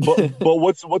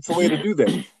what's the way to do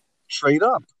that? Trade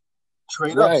up,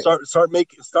 right. Start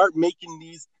making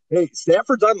these. Hey,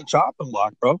 Stafford's on the chopping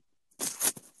block, bro.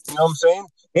 You know what I'm saying?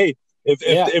 Hey.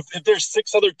 If there's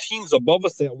 6 other teams above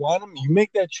us that want him, you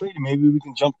make that trade, and maybe we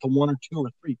can jump to 1 or 2 or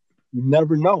 3. You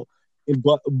never know.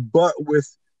 But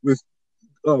with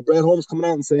Brad Holmes coming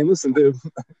out and saying, "Listen, dude,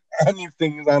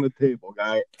 anything is on the table,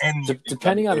 guy."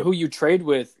 Depending on who you trade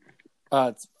with,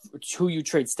 who you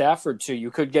trade Stafford to,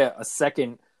 you could get a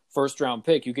second first-round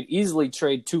pick. You could easily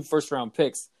trade 2 first-round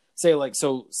picks. Say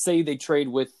they trade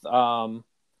with. Let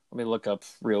me look up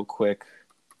real quick.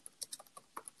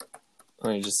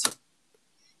 Let me just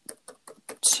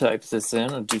type this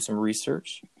in and do some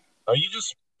research. Are you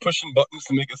just pushing buttons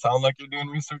to make it sound like you're doing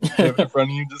research? You have it in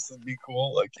front of you just to be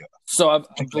cool? Yeah. So I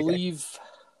believe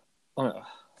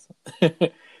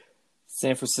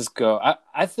San Francisco.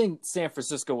 I think San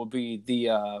Francisco will be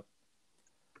the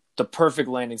perfect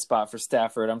landing spot for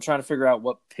Stafford. I'm trying to figure out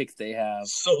what pick they have.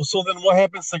 So then what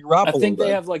happens to Garoppolo? I think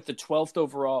they have like the 12th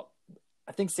overall.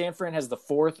 I think San Fran has the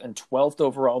 4th and 12th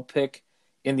overall pick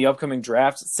in the upcoming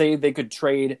draft. Say they could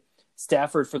trade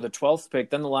Stafford for the 12th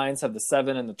pick, then the Lions have the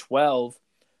 7 and the 12.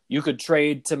 You could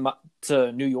trade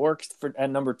to New York at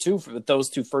number 2 for those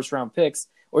 2 first-round picks,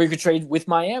 or you could trade with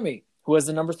Miami, who has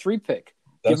the number 3 pick.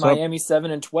 Give Miami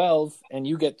 7 and 12, and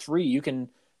you get 3. You can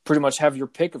pretty much have your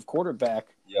pick of quarterback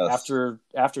after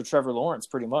Trevor Lawrence,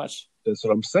 pretty much. That's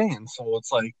what I'm saying. So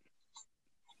it's like,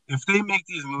 if they make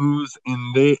these moves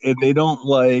and they don't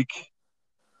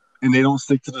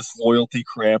stick to this loyalty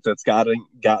crap that's gotten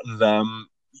them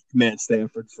Matt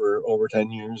Stafford for over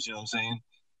 10 years, you know what I'm saying?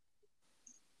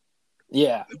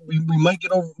 Yeah. We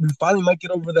finally might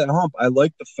get over that hump. I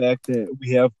like the fact that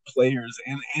we have players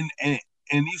and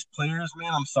these players,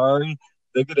 man, I'm sorry,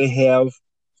 they're gonna have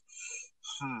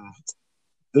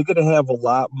a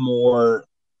lot more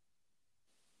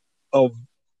of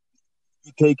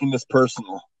taking this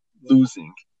personal,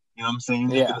 losing. You know what I'm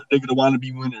saying? Yeah. They're gonna want to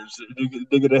be winners.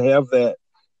 They're gonna have that,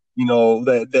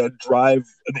 that drive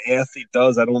an athlete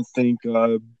does. I don't think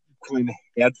Quinn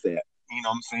had that. You know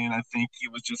what I'm saying? I think he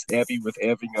was just happy with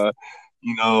having an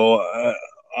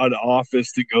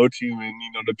office to go to and,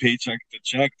 the paycheck to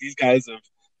check. These guys have,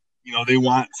 they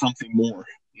want something more.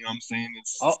 You know what I'm saying?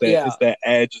 It's that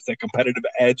edge. It's that competitive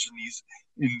edge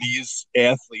in these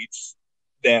athletes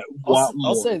that want more.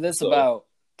 I'll say this about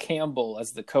Campbell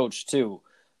as the coach too,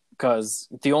 because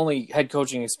the only head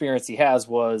coaching experience he has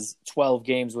was 12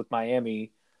 games with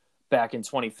Miami back in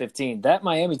 2015. That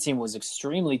Miami team was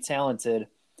extremely talented,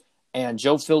 and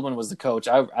Joe Philbin was the coach.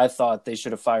 I thought they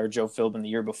should have fired Joe Philbin the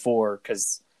year before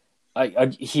because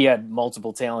he had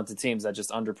multiple talented teams that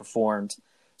just underperformed.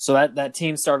 So that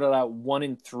team started out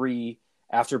 1-3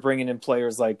 after bringing in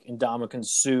players like Ndamukong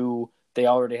Suh. They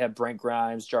already had Brent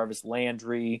Grimes, Jarvis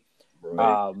Landry,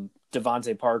 right.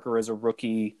 Devontae Parker as a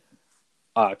rookie,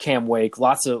 Cam Wake,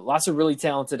 lots of really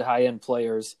talented high end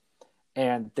players,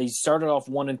 and they started off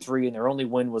 1-3, and their only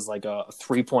win was like a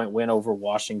 3-point win over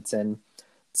Washington.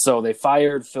 So they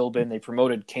fired Philbin. They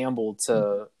promoted Campbell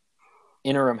to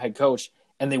interim head coach,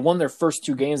 and they won their first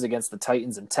 2 games against the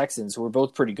Titans and Texans, who were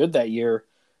both pretty good that year,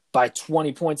 by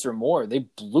 20 points or more. They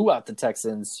blew out the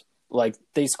Texans. Like,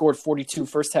 they scored 42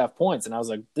 first-half points, and I was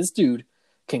like, this dude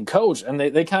can coach. And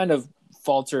they kind of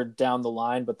faltered down the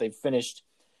line, but he finished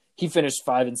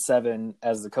 5-7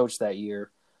 as the coach that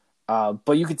year.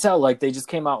 But you could tell, like, they just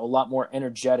came out a lot more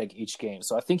energetic each game.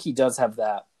 So I think he does have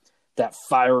that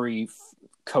fiery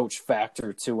coach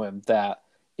factor to him, that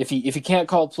if he can't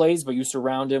call plays, but you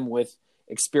surround him with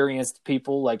experienced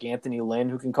people like Anthony Lynn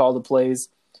who can call the plays,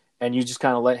 and you just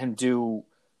kind of let him do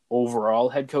overall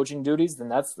head coaching duties, then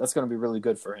that's going to be really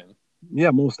good for him.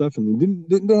 Yeah, most definitely.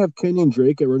 Didn't they have Kenyon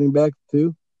Drake at running back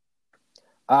too?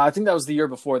 I think that was the year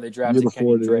before they drafted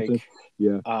Kenyon Drake.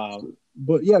 Yeah.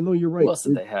 But yeah, no, you're right. Who else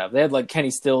did they have? They had like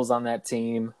Kenny Stills on that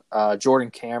team, Jordan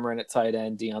Cameron at tight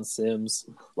end, Deion Sims.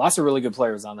 Lots of really good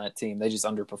players on that team. They just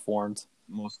underperformed.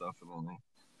 Most definitely.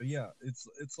 But yeah,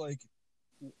 it's like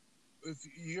if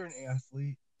you're an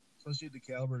athlete, especially at the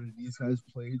caliber that these guys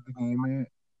played the game at,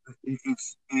 you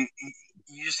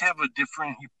just have a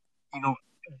different, I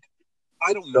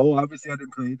don't know. Obviously, I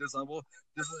didn't play at this level.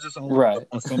 This is just all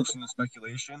assumption and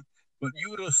speculation. But you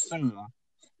would assume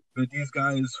that these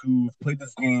guys who played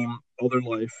this game all their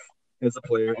life as a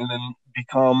player and then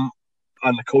become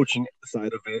on the coaching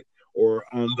side of it or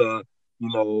on the,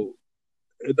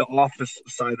 the office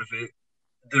side of it,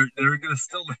 they're going to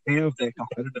still have that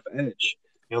competitive edge.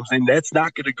 You know what I'm saying? That's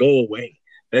not going to go away.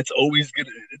 That's always going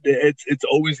to – it's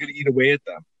always going to eat away at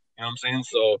them. You know what I'm saying?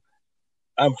 So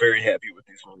I'm very happy with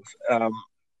these moves.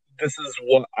 This is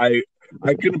what I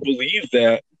couldn't believe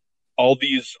that all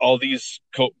these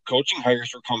coaching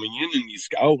hires were coming in and these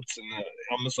scouts, and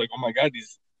I'm just like, oh my god,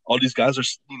 all these guys are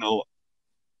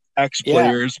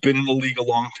ex-players, been in the league a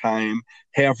long time,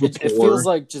 have rapport. It feels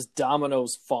like just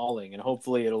dominoes falling, and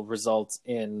hopefully it'll result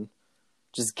in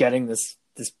just getting this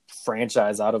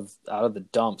franchise out of the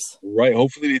dumps. Right.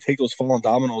 Hopefully they take those fallen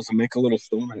dominoes and make a little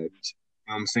Stonehenge. You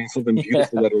know what I'm saying? Something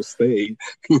beautiful that'll stay.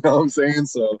 You know what I'm saying?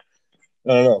 So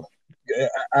I don't know.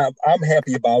 I'm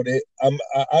happy about it. I'm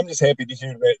just happy to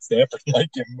hear that Stafford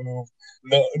him move.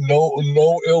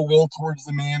 No ill will towards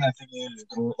the man. I think he is,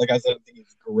 like I said, I think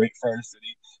he's great for our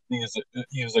city. I think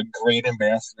he was a great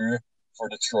ambassador for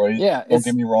Detroit. Yeah, don't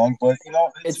get me wrong, but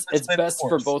it's best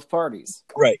for both parties.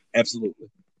 Right, absolutely.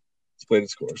 Let's play the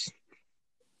scores.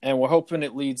 And we're hoping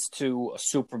it leads to a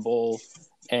Super Bowl,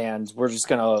 and we're just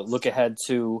gonna look ahead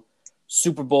to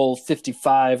Super Bowl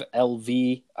 55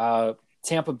 LV.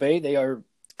 Tampa Bay, they are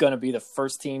going to be the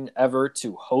first team ever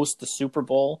to host the Super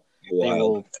Bowl. Wow. They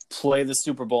will play the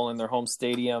Super Bowl in their home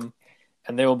stadium,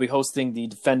 and they will be hosting the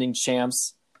defending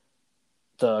champs,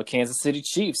 the Kansas City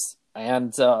Chiefs.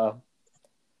 And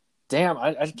damn,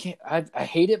 I can't. I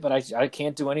hate it, but I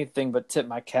can't do anything but tip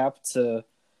my cap to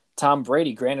Tom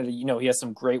Brady. Granted, he has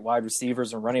some great wide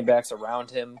receivers and running backs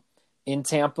around him in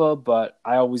Tampa, but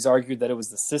I always argued that it was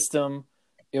the system.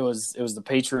 It was the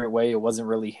Patriot way. It wasn't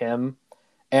really him.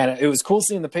 And it was cool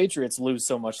seeing the Patriots lose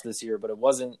so much this year, but it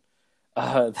wasn't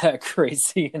that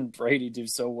crazy and Brady do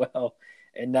so well.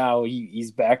 And now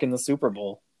he's back in the Super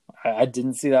Bowl. I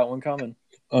didn't see that one coming.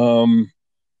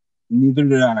 Neither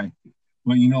did I.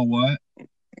 But you know what?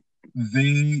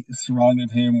 They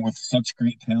surrounded him with such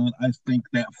great talent. I think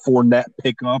that Fournette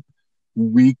pickup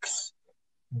weeks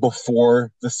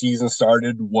before the season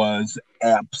started was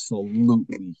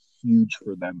absolutely huge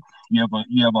for them. You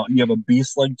have a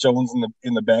beast like Jones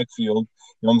in the backfield.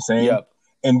 You know what I'm saying? Yep.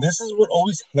 And this is what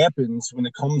always happens when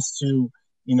it comes to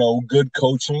good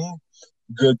coaching,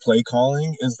 good play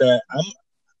calling. Is that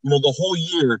the whole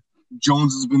year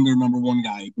Jones has been their number one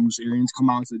guy. Bruce Arians come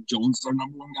out and said Jones is our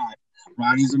number one guy.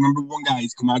 Ronnie's the number one guy.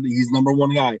 He's number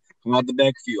one guy. Come out the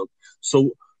backfield.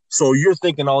 So you're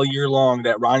thinking all year long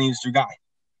that Ronnie's your guy.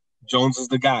 Jones is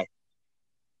the guy.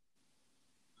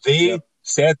 They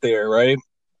sat there, right?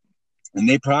 And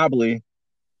the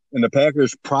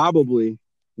Packers probably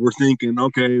were thinking,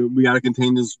 okay, we got to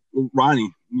contain this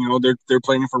Ronnie. They're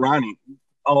playing for Ronnie.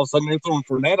 All of a sudden, they're throwing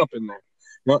Fournette up in there.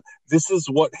 This is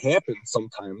what happens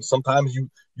sometimes. Sometimes you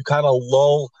kind of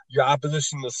lull your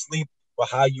opposition to sleep with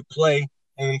how you play.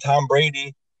 And then Tom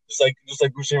Brady, just like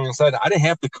Bruce Arians said, I didn't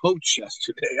have to coach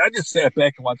yesterday. I just sat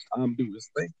back and watched Tom do his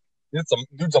thing.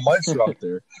 Dude's a monster out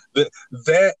there. Even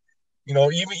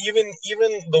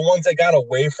the ones that got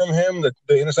away from him, the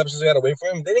interceptions that got away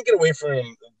from him, they didn't get away from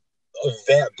him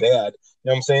that bad. You know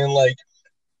what I'm saying? Like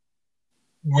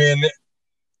when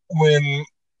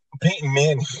Peyton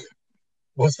Manning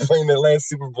was playing that last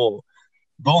Super Bowl,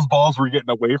 those balls were getting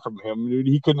away from him, dude.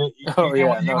 He couldn't. He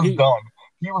was done.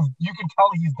 You can tell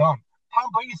he's done. Tom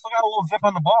Brady still got a little zip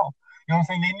on the ball. You know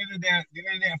what I'm saying? They needed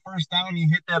that first down. He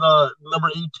hit that number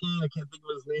 18. I can't think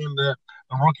of his name. The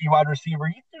rookie wide receiver.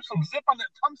 He threw some zip on that.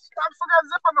 Tom still got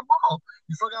zip on the ball.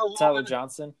 He still got a little Tyler bit.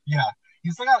 Johnson. Yeah,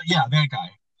 he still got that guy.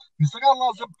 He still got a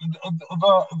little zip.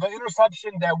 The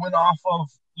interception that went off of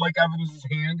Mike Evans'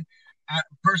 hand.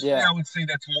 Personally, I would say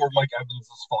that's more Mike Evans'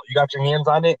 fault. You got your hands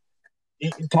on it.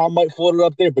 Tom might float it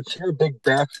up there, but you're a big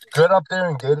back. Get up there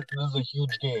and get it. This is a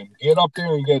huge game. Get up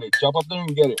there and get it. Jump up there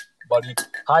and get it, buddy.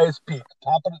 Highest peak,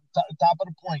 top of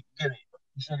the point. Get it.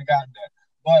 You should have gotten that.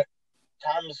 But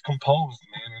Tom is composed,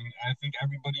 man, and I think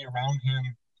everybody around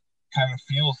him kind of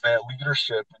feels that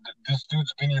leadership. This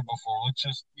dude's been here before. Let's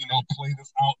just play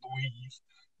this out the way he's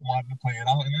wanted to play it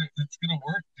out, and it's gonna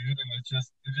work, dude. And it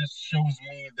just shows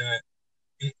me that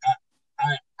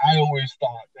I always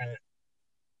thought that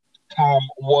Tom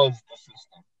was the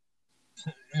system.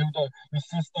 The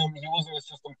system, he wasn't a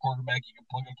system quarterback. You can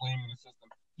plug and play him in the system.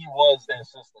 He was that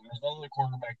system. There's no other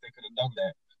quarterback that could have done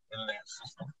that in that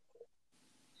system.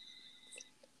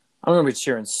 I'm going to be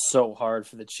cheering so hard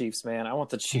for the Chiefs, man. I want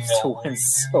the Chiefs to win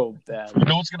so bad. You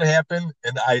know what's going to happen?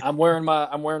 And I'm wearing my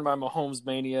Mahomes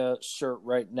Mania shirt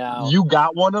right now. You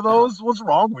got one of those? What's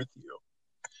wrong with you?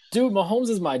 Dude, Mahomes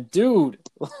is my dude.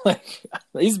 Like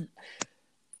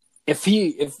if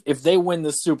they win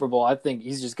the Super Bowl, I think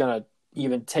he's just gonna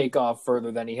even take off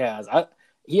further than he has.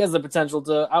 He has the potential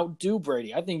to outdo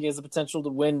Brady. I think he has the potential to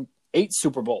win 8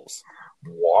 Super Bowls.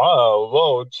 Wow,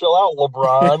 whoa, chill out,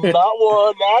 LeBron. Not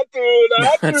one, not two,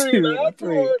 not three, not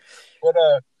four. But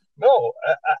no,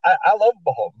 I love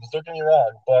Mahomes. Don't get me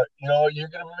wrong, but you're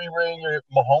gonna be wearing your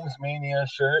Mahomes Mania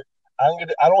shirt. I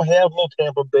don't have no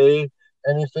Tampa Bay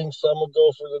anything, so I'm gonna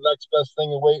go for the next best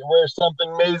thing and wear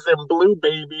something maize and blue,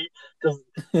 baby, because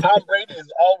Tom Brady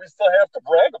is all we still have to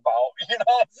brag about. You know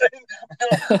what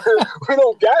I'm saying? We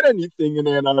don't got anything in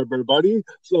Ann Arbor, buddy.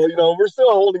 So we're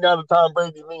still holding on to Tom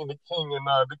Brady being the king, and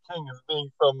the king is being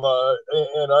from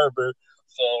Ann Arbor.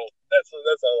 So that's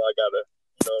all I gotta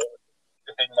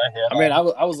hang my head. I mean,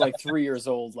 I was like 3 years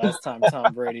old last time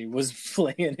Tom Brady was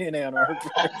playing in Ann Arbor.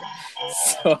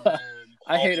 So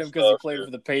I hate him because he played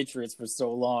for the Patriots for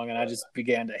so long, and I just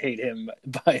began to hate him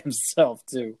by himself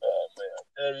too.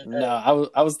 Oh man! No,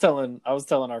 I was telling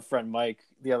our friend Mike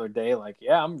the other day, like,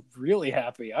 yeah, I'm really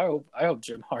happy. I hope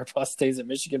Jim Harbaugh stays at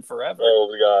Michigan forever.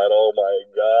 Oh my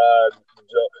God!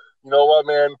 You know what,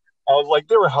 man? I was like,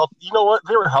 they were healthy. You know what?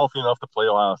 They were healthy enough to play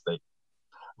Ohio State.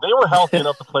 They were healthy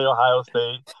enough to play Ohio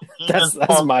State.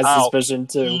 That's my suspicion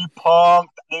too. They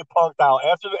punked out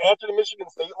after the Michigan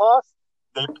State loss.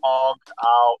 They punked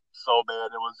out so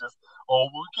bad. It was just, we'll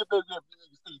get past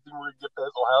Michigan State. Think we're going to get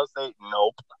past Ohio State?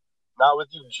 Nope. Not with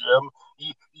you, Jim.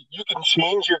 You can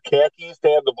change your khakis to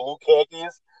have the blue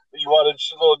khakis. You want to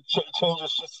change the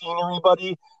scenery,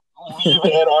 buddy? Leave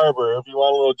Ann Arbor if you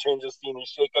want a little change of scenery.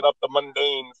 Shake it up, the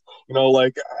mundanes.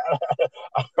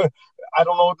 I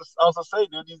don't know what else to say,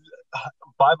 dude.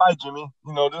 Bye-bye, Jimmy.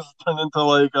 This turned into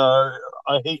like a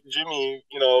hate Jimmy,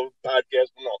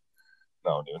 podcast.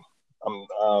 No, dude. I'm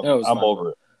over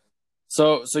it.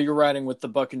 So you're riding with the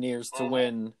Buccaneers to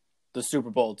win the Super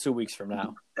Bowl 2 weeks from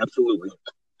now? Absolutely.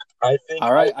 I think.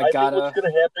 All right, I think what's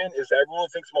going to happen is everyone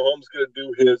thinks Mahomes is going to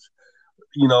do his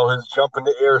jump in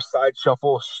the air, side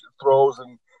shuffle throws,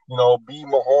 and be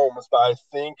Mahomes. But I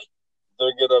think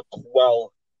they're going to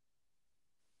quell,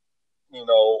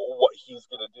 what he's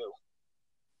going to do.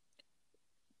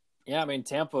 Yeah, I mean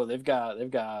Tampa, they've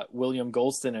got William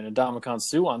Golston and Ndamukong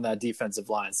Suh on that defensive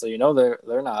line, so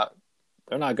they're not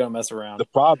going to mess around. The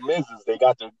problem is they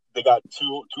got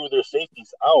two of their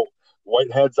safeties out.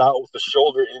 Whitehead's out with the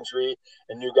shoulder injury,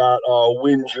 and you got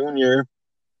Wynn Jr.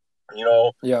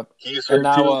 Yep. He's hurt and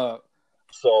now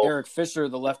So Eric Fisher,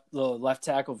 the left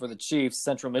tackle for the Chiefs,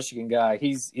 Central Michigan guy,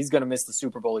 he's going to miss the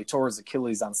Super Bowl. He tore his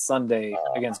Achilles on Sunday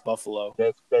against Buffalo.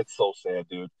 That's so sad,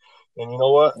 dude. And you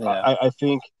know what? Yeah. I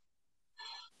think.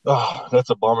 That's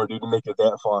a bummer, dude, to make it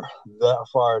that far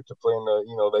to play in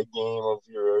the that game of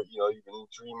you've been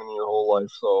dreaming your whole life.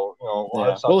 So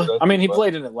yeah. Well, I mean, he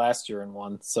played in it last year and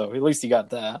won, so at least he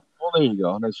got that. Well, there you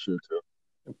go. That's true too.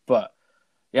 But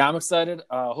yeah, I'm excited.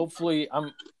 Hopefully,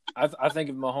 I think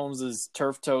if Mahomes'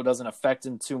 turf toe doesn't affect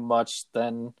him too much,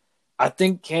 then I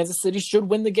think Kansas City should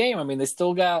win the game. I mean, they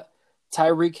still got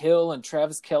Tyreek Hill and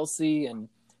Travis Kelce, and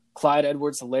Clyde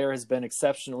Edwards-Helaire has been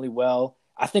exceptionally well.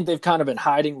 I think they've kind of been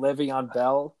hiding Le'Veon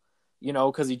Bell,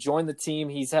 because he joined the team.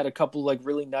 He's had a couple like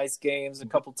really nice games, a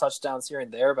couple touchdowns here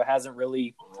and there, but hasn't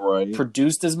really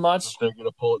produced as much. They're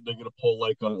gonna pull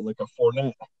like a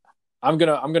Fournette. I'm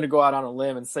gonna go out on a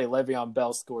limb and say Le'Veon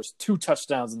Bell scores 2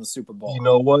 touchdowns in the Super Bowl. You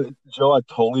know what, Joe? I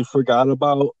totally forgot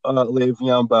about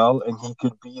Le'Veon Bell, and he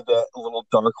could be that little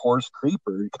dark horse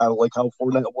creeper, kind of like how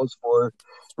Fournette was for,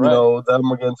 Right.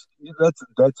 them against.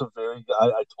 That's a very. I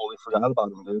totally forgot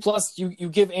about him, dude. Plus, you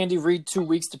give Andy Reid 2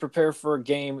 weeks to prepare for a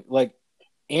game. Like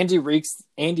Andy Reid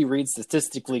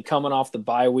statistically coming off the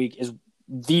bye week is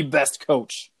the best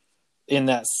coach in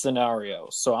that scenario.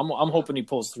 So I'm hoping he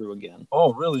pulls through again.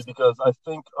 Oh, really? Because I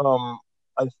think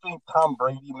Tom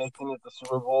Brady making it the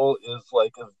Super Bowl is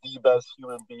like the best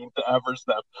human being to ever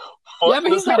step foot Yeah, in but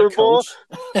the he's not a Super Bowl.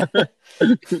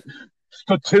 coach.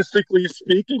 Statistically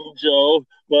speaking, Joe,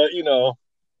 but we'll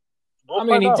I mean,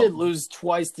 find he out. did lose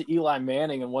twice to Eli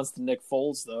Manning and once to Nick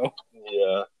Foles, though.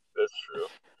 Yeah, that's true.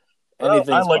 Anything's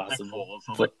I like possible.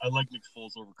 Nick Foles. I like Nick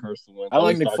Foles over Carson Wentz. I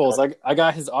like Nick Foles. I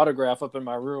got his autograph up in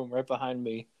my room right behind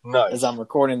me Nice. as I'm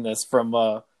recording this from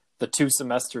the 2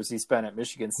 semesters he spent at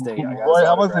Michigan State. I got his Right,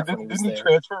 how was it? autograph when he was Didn't he there.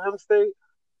 transfer from state?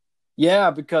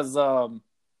 Yeah, because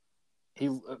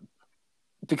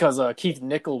Keith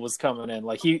Nickel was coming in.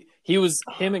 Like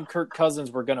him and Kirk Cousins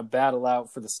were going to battle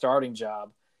out for the starting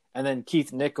job, and then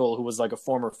Keith Nickel, who was like a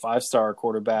former 5-star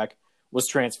quarterback, was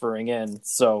transferring in.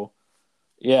 So,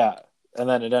 yeah, and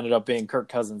then it ended up being Kirk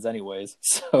Cousins anyways.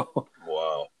 So,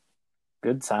 Wow.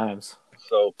 good times.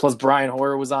 So Plus, Brian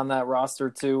Hoyer was on that roster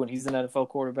too, and he's an NFL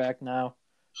quarterback now.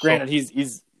 Granted,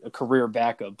 he's a career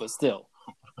backup, but still.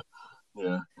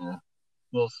 yeah.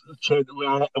 Well,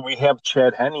 we have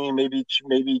Chad Henne. Maybe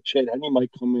Chad Henne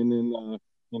might come in and what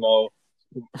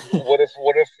if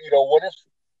something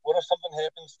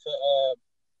happens to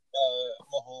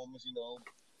Mahomes?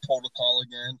 Total call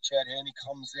again. Chad Henne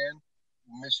comes in.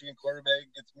 Michigan quarterback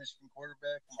gets Michigan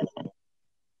quarterback. Come on.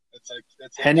 That's like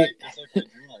the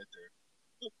dream right there.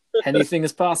 Anything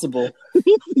is possible.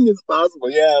 Anything is possible.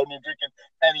 Yeah, when you're drinking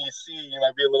NEC, you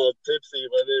might be a little tipsy,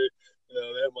 but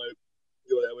that might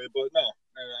go that way. But no,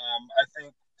 I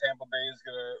think Tampa Bay is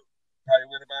gonna probably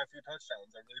win by a few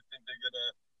touchdowns. I really think they're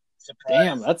gonna surprise.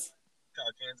 Damn, that's.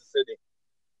 Kansas City.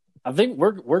 I think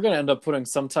we're gonna end up putting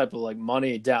some type of like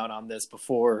money down on this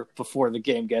before the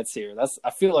game gets here.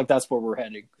 I feel like that's where we're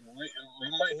heading. We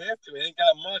might have to. We ain't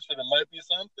got much, but it might be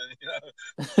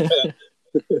something.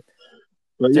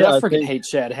 But Dude, yeah, I freaking hate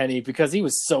Chad Henne because he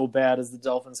was so bad as the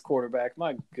Dolphins quarterback.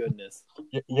 My goodness,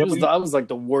 that was like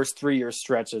the worst 3-year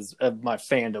stretches of my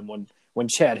fandom when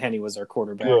Chad Henne was our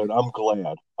quarterback. Good. I'm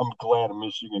glad a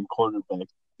Michigan quarterback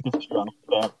gets you off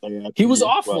that bad. He was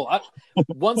awful.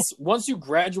 Once you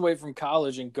graduate from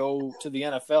college and go to the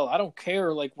NFL, I don't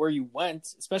care like where you went,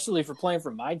 especially if you're playing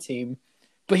for my team.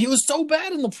 But he was so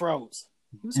bad in the pros.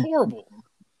 He was horrible.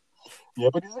 Yeah,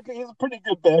 but he's a pretty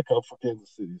good backup for Kansas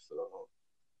City. So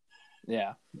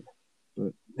yeah.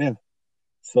 But yeah.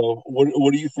 So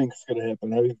what do you think is going to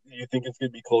happen? Do you think it's going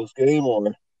to be a close game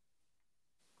or?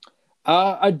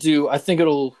 I do. I think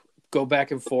it'll go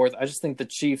back and forth. I just think the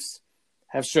Chiefs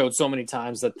have showed so many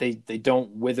times that they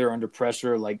don't wither under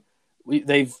pressure. Like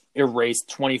they've erased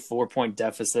 24-point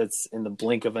deficits in the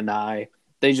blink of an eye.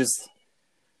 They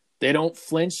don't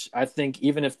flinch. I think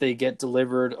even if they get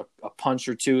delivered a punch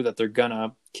or two, that they're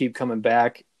gonna keep coming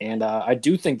back. And I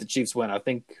do think the Chiefs win. I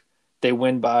think they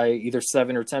win by either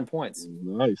 7 or 10 points.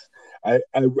 Nice.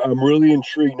 I'm really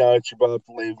intrigued now that you brought up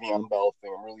the Le'Veon Bell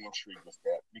thing. I'm really intrigued with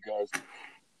that because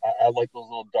I like those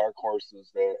little dark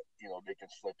horses that they can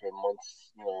slip in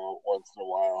once in a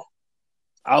while.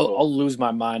 I'll lose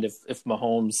my mind if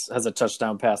Mahomes has a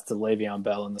touchdown pass to Le'Veon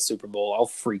Bell in the Super Bowl. I'll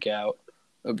freak out.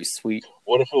 It would be sweet.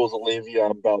 What if it was a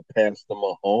Le'Veon Bell pass to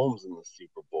Mahomes in the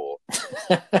Super Bowl?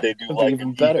 They do like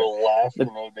an eagle laugh.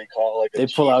 They call it like they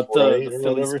pull out the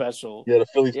Philly special. Yeah, the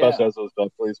Philly special. That's what it's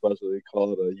called. Philly special. They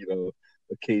call it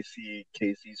a KC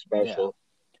special.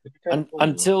 Yeah.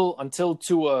 Until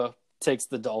Tua takes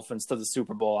the Dolphins to the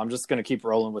Super Bowl, I'm just going to keep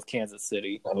rolling with Kansas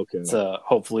City to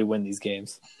hopefully win these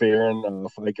games. Fair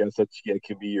enough. I guess that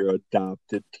could be your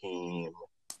adopted team.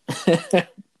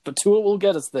 But Tua will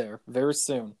get us there very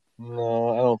soon. No,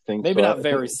 I don't think Maybe so. not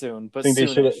very soon, but I think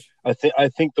soonish. I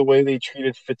think the way they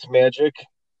treated Fitzmagic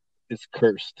is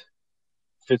cursed.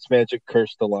 Fitzmagic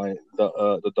cursed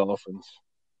the Dolphins.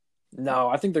 No,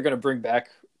 I think they're going to bring back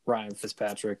Ryan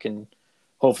Fitzpatrick and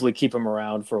hopefully keep him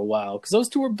around for a while because those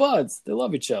two are buds. They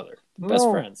love each other. They're best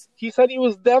friends. He said he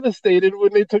was devastated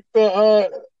when they took the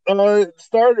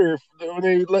starter when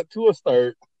they let Tua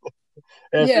start.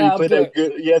 After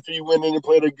you went in and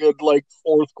played a good like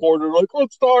fourth quarter, like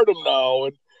let's start him now,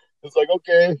 and it's like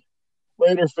okay,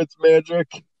 later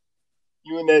Fitzmagic,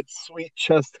 you and that sweet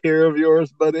chest hair of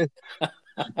yours, buddy.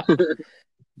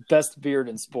 best beard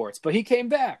in sports. But he came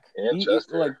back.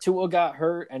 Manchester. Tua got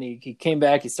hurt, and he came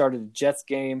back. He started the Jets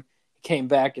game. He came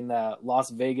back in the Las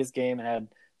Vegas game and had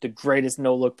the greatest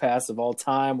no-look pass of all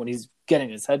time when he's getting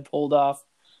his head pulled off.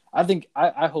 I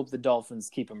hope the Dolphins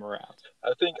keep him around.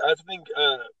 I think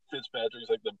Fitzpatrick's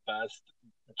like the best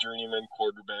journeyman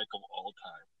quarterback of all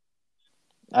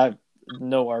time.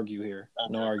 No argue here.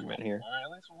 Okay, no argument here. All right, at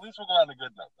least we'll go on a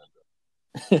good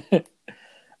note then.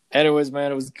 Anyways,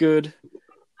 man, it was good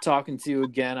talking to you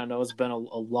again. I know it's been a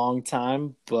long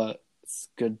time, but it's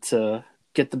good to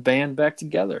get the band back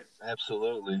together.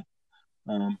 Absolutely.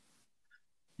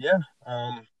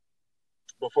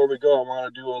 Before we go, I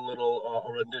want to do a little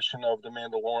a rendition of The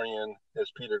Mandalorian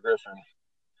as Peter Griffin.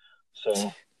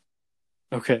 So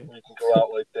Okay. we can go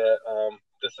out like that.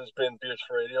 This has been Beards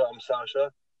for Radio. I'm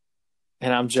Sasha.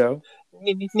 And I'm Joe.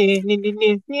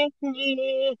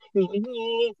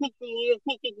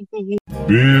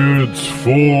 Beards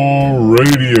for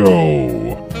Radio.